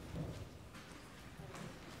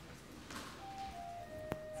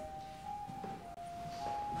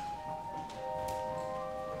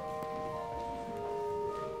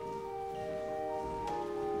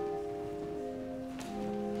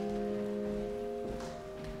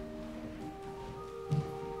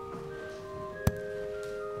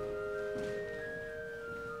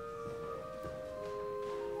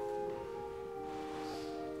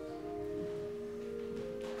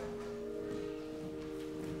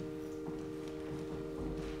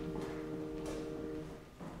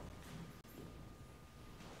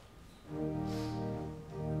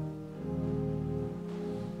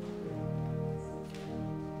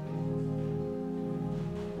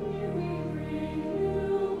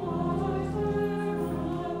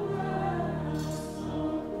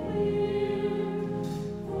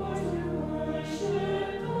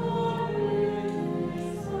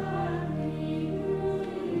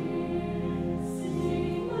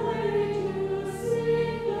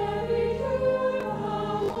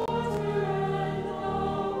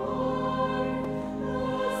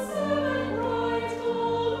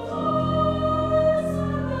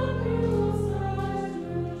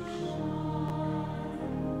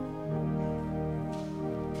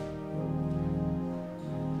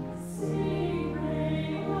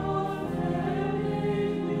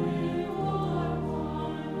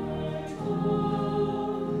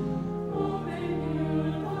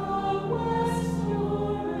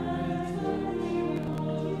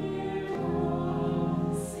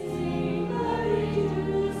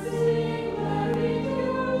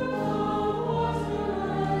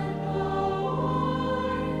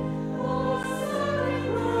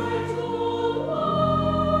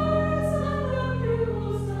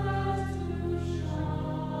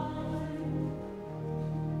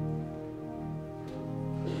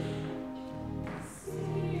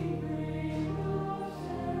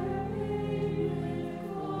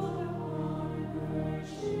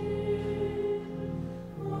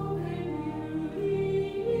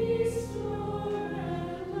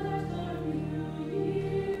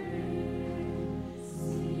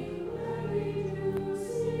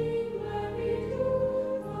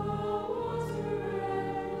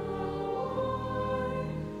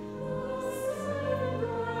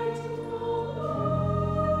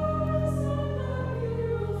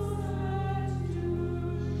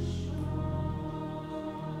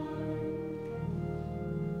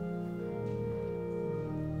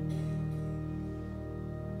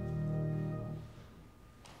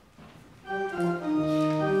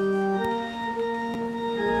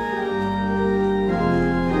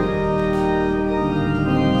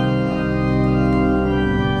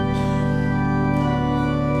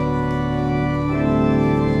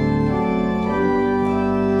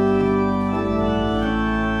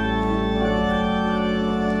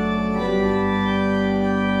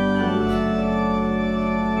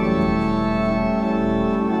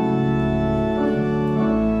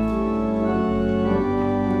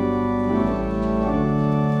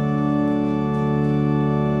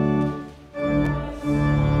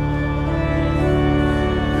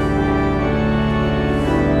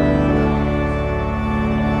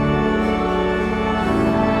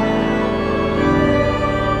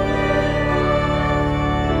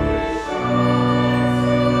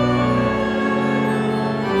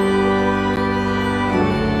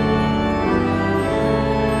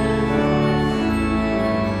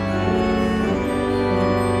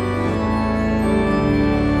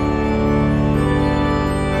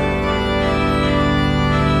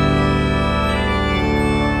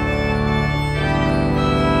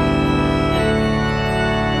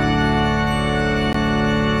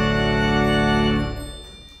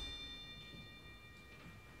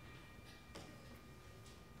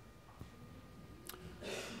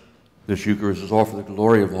 This Eucharist is offered the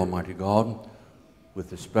glory of Almighty God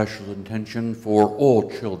with a special intention for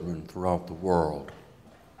all children throughout the world.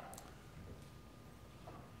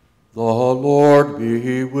 The Lord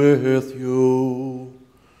be with you.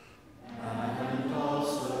 And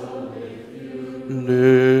also with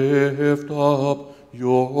you. Lift up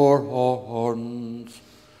your horns.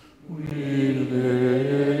 We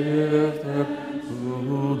lift them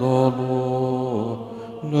to the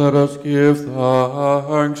Lord. Let us give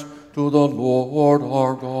thanks to the Lord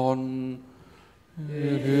our God.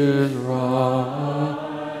 It is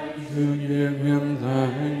right to give him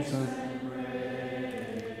thanks.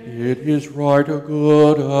 It is right, a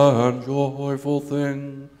good and joyful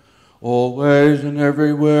thing, always and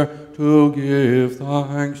everywhere to give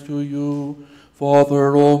thanks to you,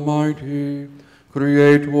 Father Almighty,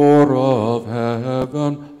 Creator of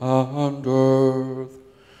heaven and earth,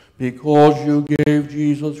 because you gave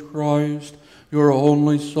Jesus Christ, your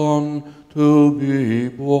only Son, to be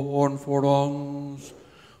born for us,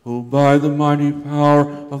 who by the mighty power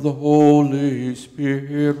of the Holy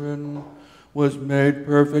Spirit was made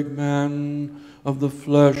perfect man, of the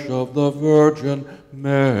flesh of the Virgin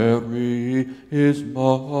Mary, his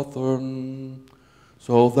mother,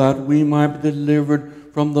 so that we might be delivered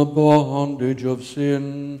from the bondage of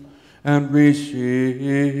sin and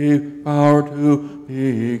receive power to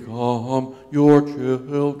become your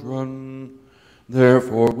children.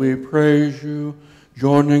 Therefore we praise you,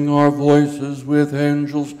 joining our voices with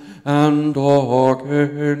angels and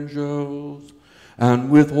archangels, and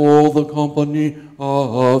with all the company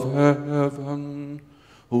of heaven,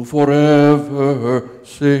 who forever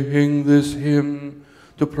sing this hymn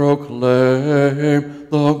to proclaim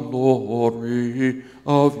the glory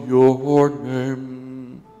of your name.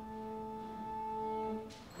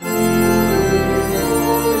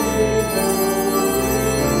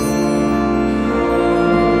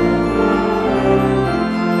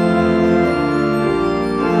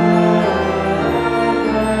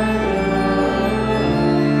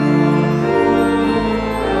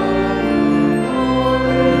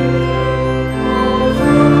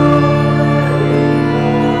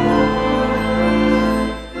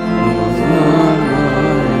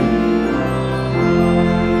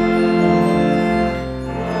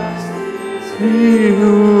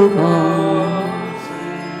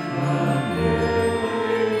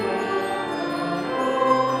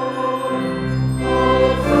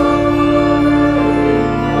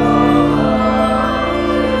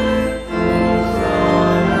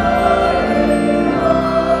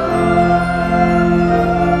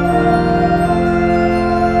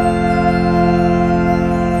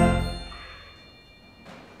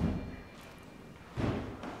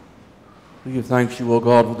 We give thanks to you, O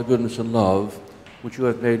God, for the goodness and love which you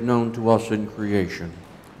have made known to us in creation,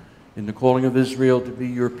 in the calling of Israel to be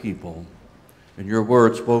your people, in your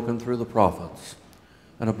word spoken through the prophets,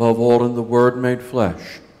 and above all in the Word made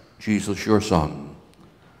flesh, Jesus your Son.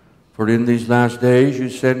 For in these last days you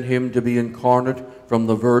sent him to be incarnate from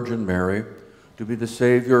the Virgin Mary, to be the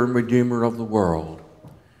Savior and Redeemer of the world.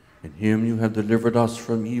 In him you have delivered us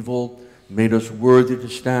from evil, made us worthy to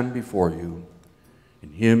stand before you.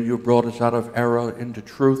 In him you brought us out of error into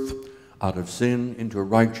truth, out of sin into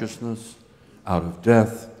righteousness, out of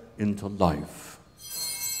death into life.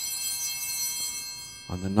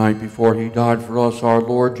 On the night before he died for us, our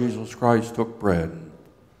Lord Jesus Christ took bread,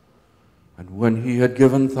 and when he had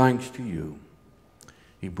given thanks to you,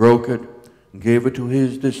 he broke it and gave it to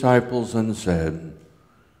his disciples and said,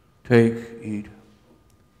 "Take, eat.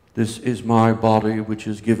 This is my body which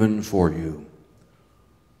is given for you.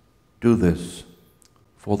 Do this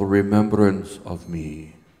for the remembrance of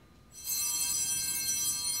me."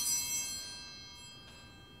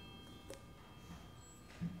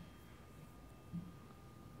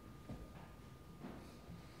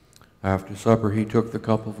 After supper he took the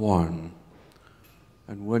cup of wine,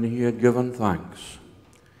 and when he had given thanks,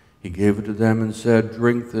 he gave it to them and said,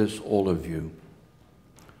 "Drink this, all of you.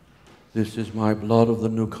 This is my blood of the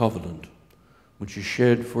new covenant, which is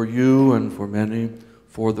shed for you and for many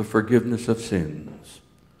for the forgiveness of sins.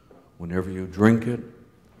 Whenever you drink it,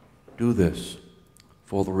 do this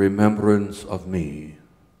for the remembrance of me."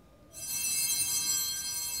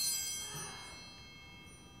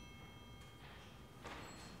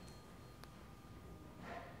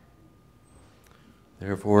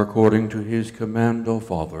 Therefore, according to his command, O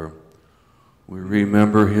Father, we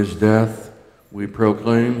remember his death, we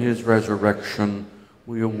proclaim his resurrection,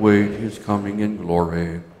 we await his coming in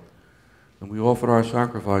glory. And we offer our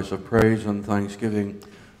sacrifice of praise and thanksgiving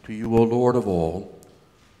to you, O Lord of all,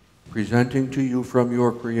 presenting to you from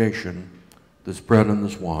your creation this bread and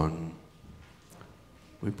this wine.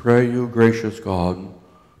 We pray you, gracious God,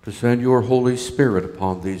 to send your Holy Spirit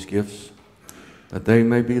upon these gifts, that they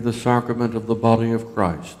may be the sacrament of the body of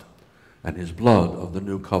Christ and his blood of the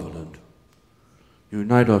new covenant.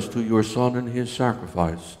 Unite us to your Son and his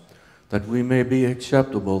sacrifice, that we may be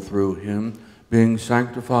acceptable through him being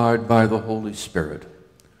sanctified by the Holy Spirit,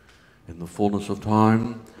 in the fullness of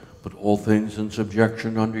time, put all things in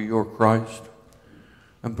subjection under your Christ,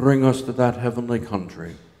 and bring us to that heavenly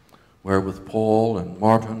country, where with Paul and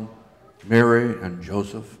Martin, Mary and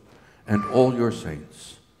Joseph, and all your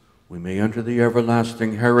saints, we may enter the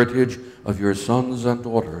everlasting heritage of your sons and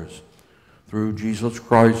daughters, through Jesus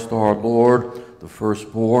Christ our Lord, the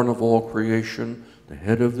firstborn of all creation, the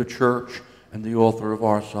head of the church, and the author of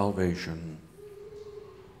our salvation.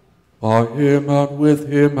 By him and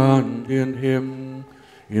with him and in him,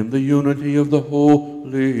 in the unity of the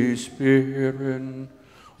Holy Spirit,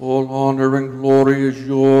 all honor and glory is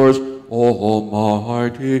yours,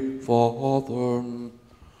 Almighty Father,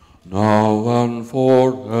 now and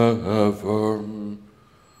forever.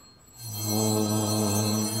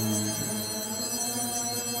 Amen.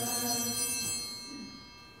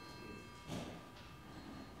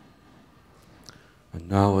 And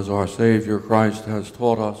now, as our Savior Christ has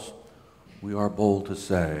taught us, we are bold to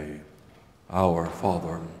say, Our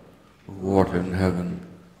Father, who art in heaven,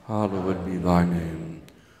 hallowed be thy name.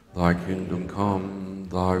 Thy kingdom come,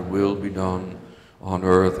 thy will be done, on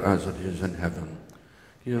earth as it is in heaven.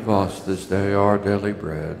 Give us this day our daily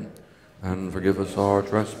bread, and forgive us our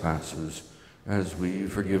trespasses, as we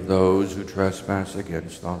forgive those who trespass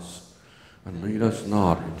against us. And lead us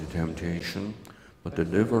not into temptation, but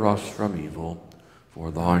deliver us from evil. For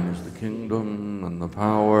thine is the kingdom, and the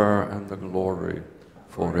power, and the glory,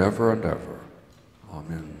 forever and ever.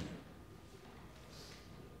 Amen.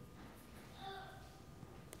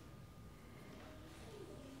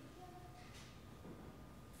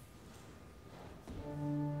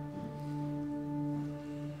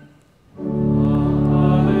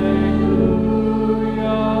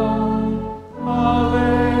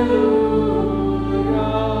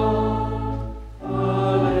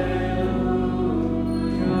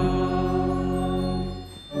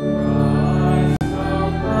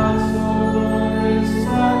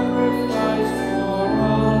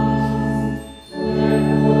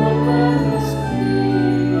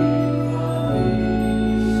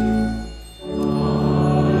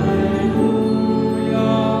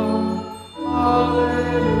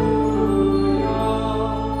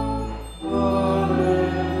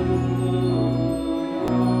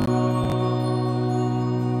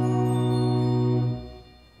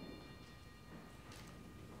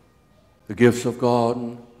 The gifts of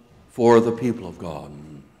God for the people of God.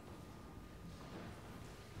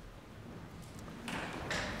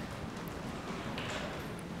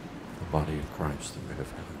 The body of Christ, the bread of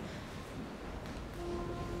heaven.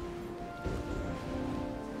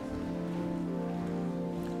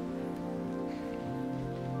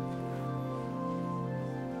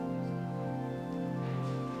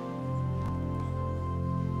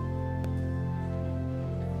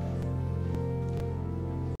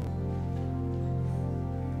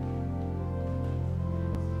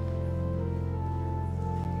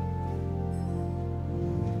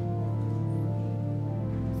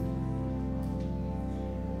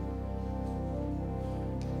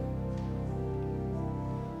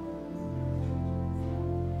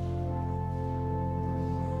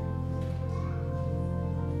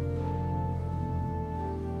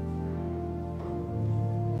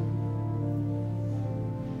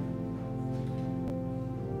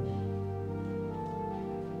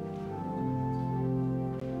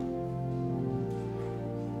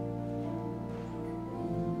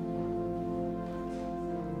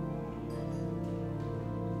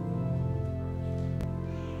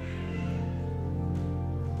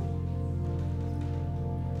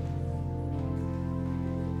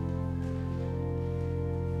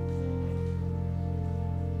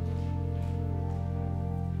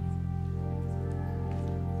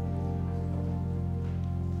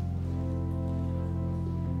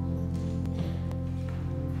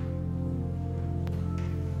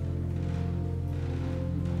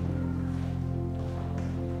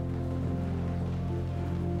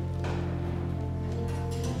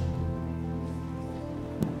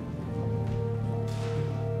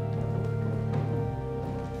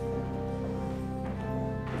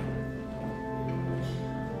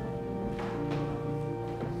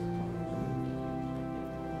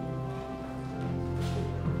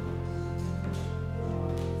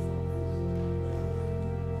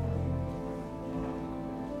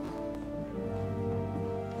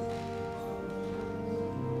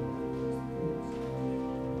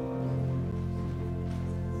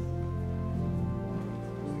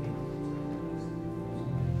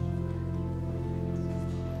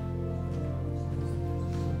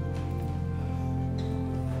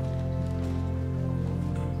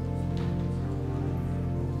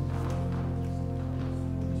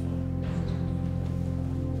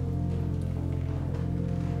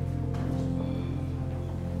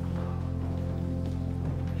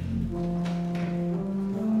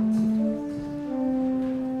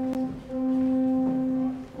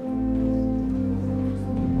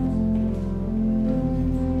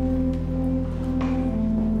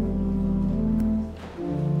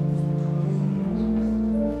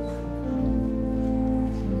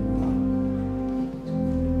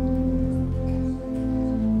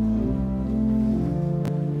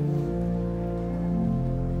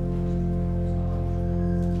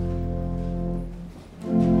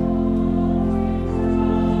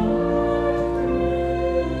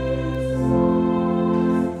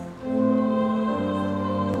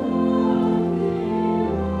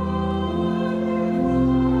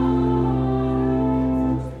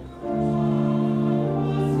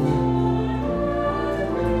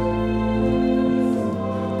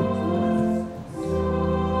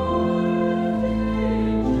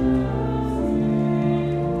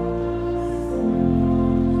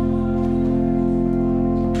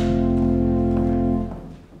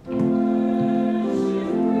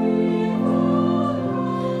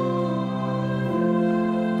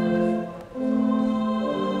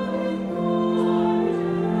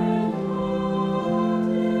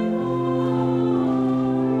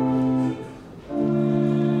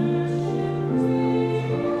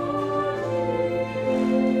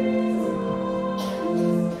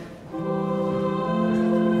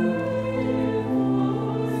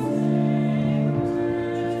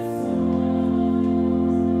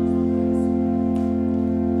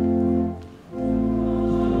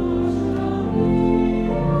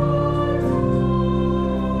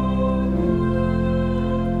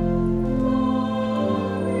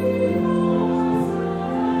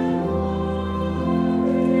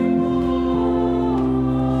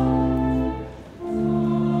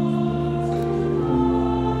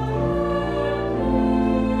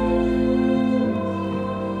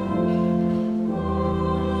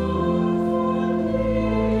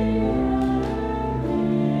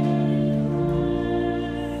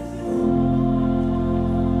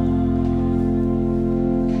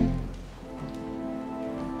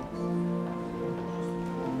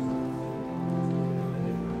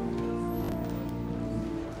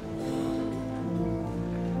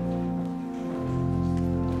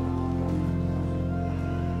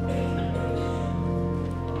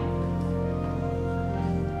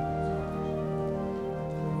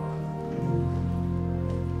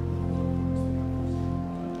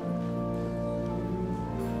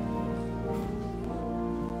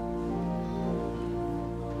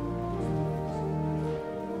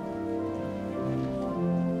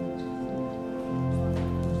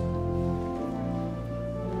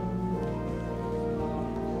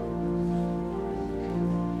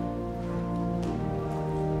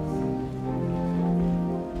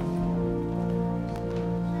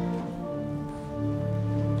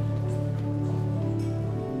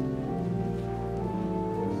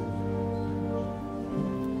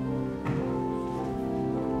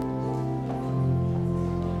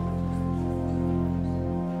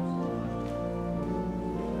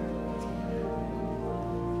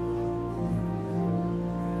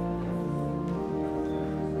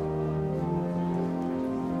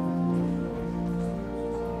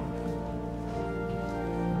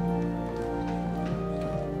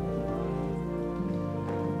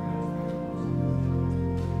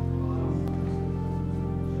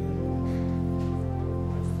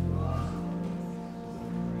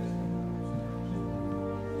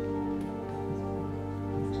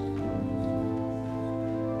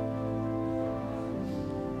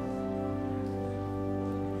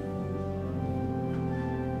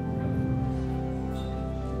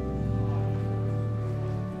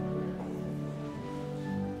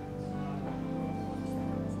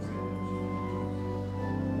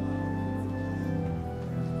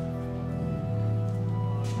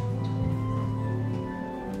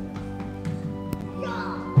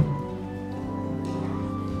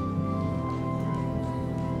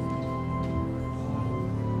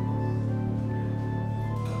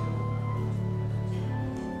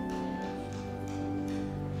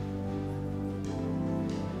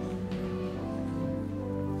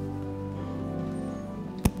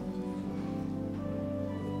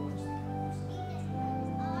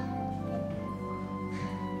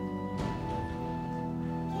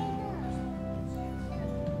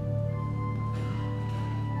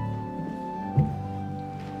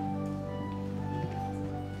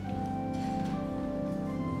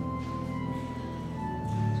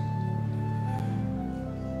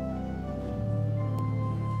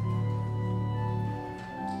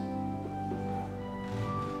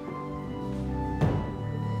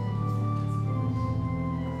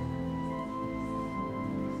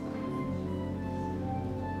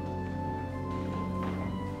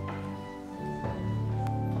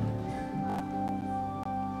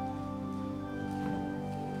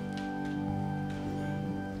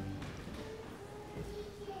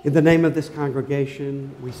 In the name of this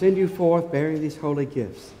congregation, we send you forth bearing these holy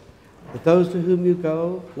gifts, that those to whom you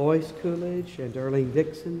go, Lois Coolidge and Erling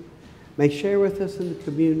Dixon, may share with us in the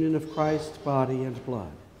communion of Christ's body and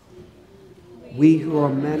blood. We who are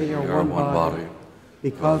many are one body,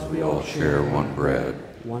 because we all share one bread,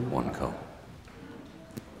 one cup.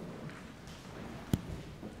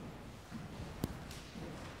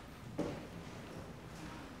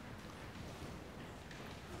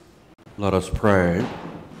 Let us pray.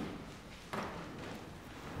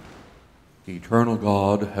 Eternal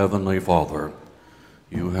God, Heavenly Father,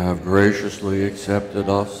 you have graciously accepted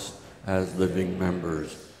us as living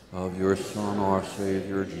members of your Son, our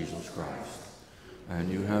Savior, Jesus Christ,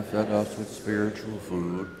 and you have fed us with spiritual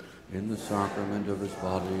food in the sacrament of his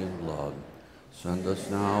body and blood. Send us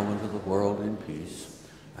now into the world in peace,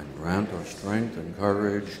 and grant us strength and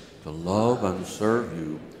courage to love and serve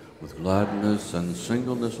you with gladness and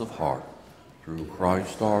singleness of heart, through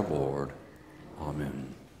Christ our Lord.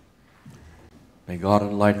 Amen. May God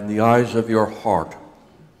enlighten the eyes of your heart,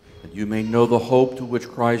 that you may know the hope to which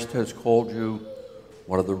Christ has called you,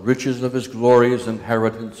 what are the riches of his glorious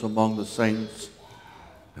inheritance among the saints,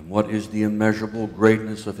 and what is the immeasurable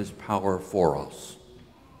greatness of his power for us.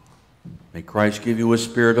 May Christ give you a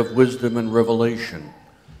spirit of wisdom and revelation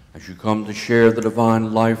as you come to share the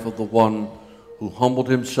divine life of the one who humbled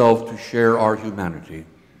himself to share our humanity.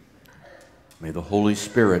 May the Holy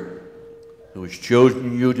Spirit, who has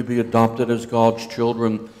chosen you to be adopted as God's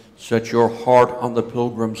children, set your heart on the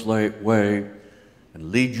pilgrim's way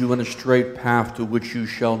and lead you in a straight path to which you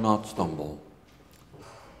shall not stumble.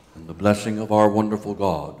 And the blessing of our wonderful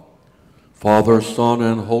God, Father, Son,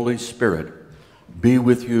 and Holy Spirit, be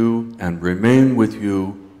with you and remain with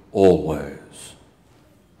you always.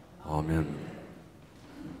 Amen.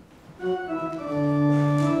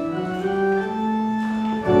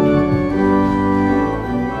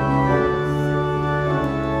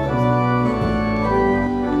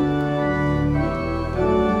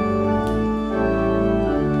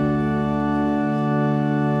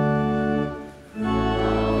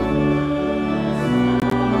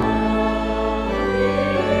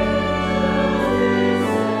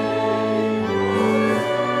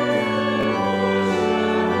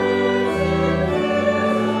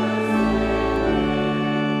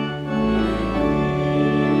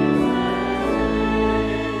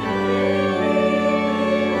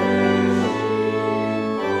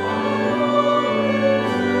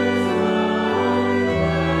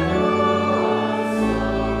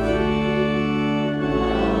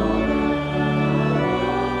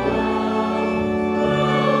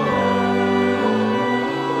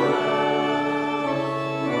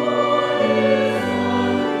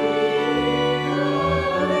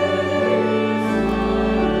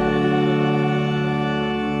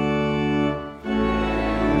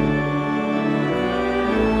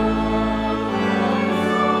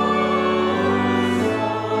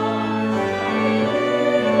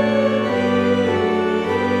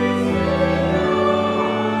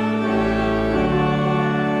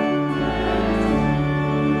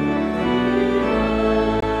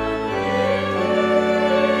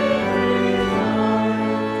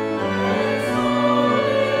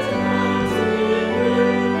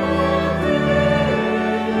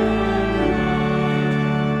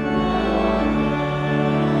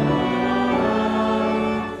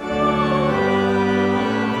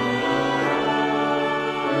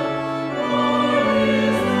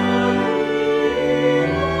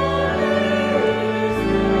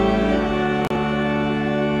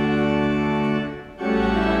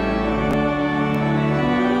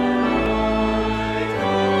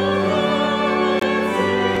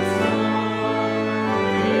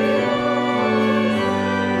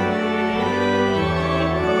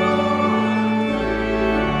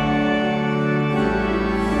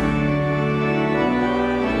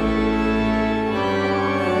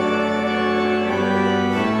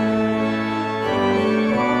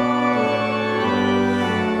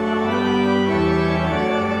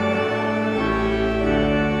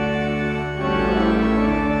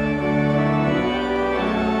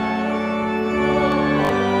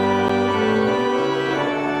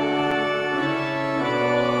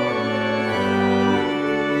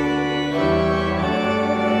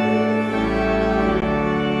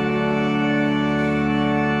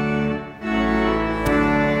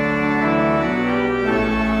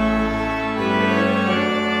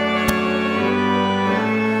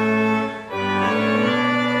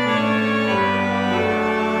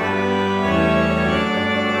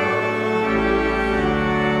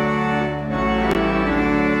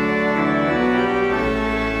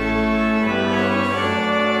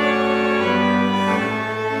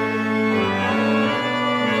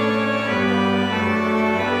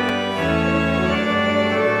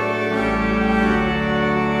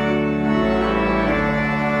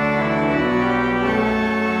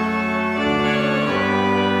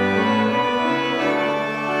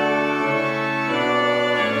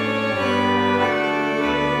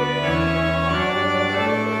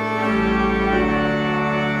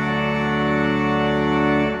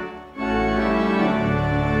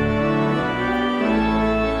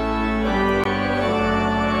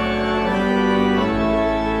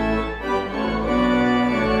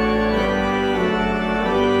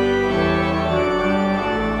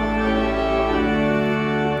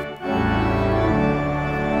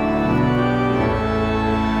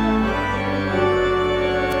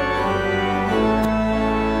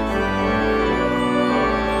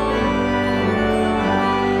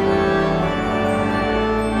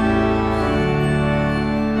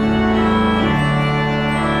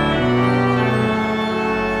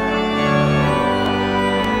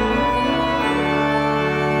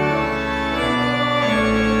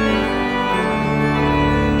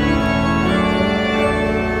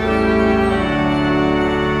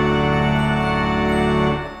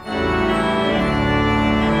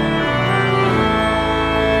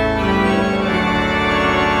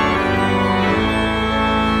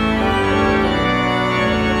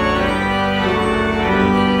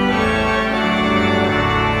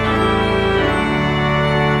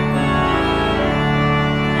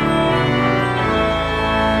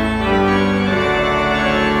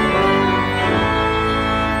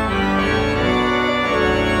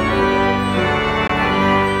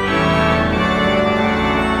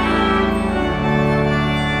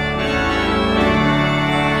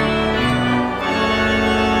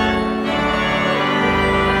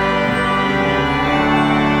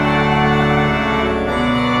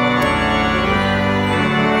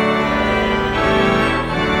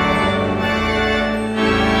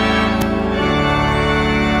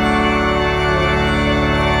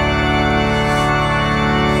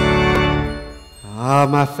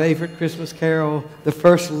 my favorite Christmas carol, the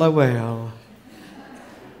first Lowell.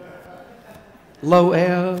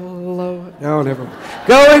 Lowell, Lowell. No, never mind.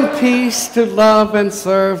 Go in peace to love and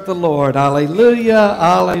serve the Lord. Alleluia,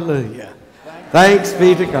 alleluia. Thanks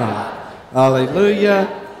be to God. Alleluia,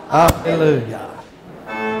 alleluia.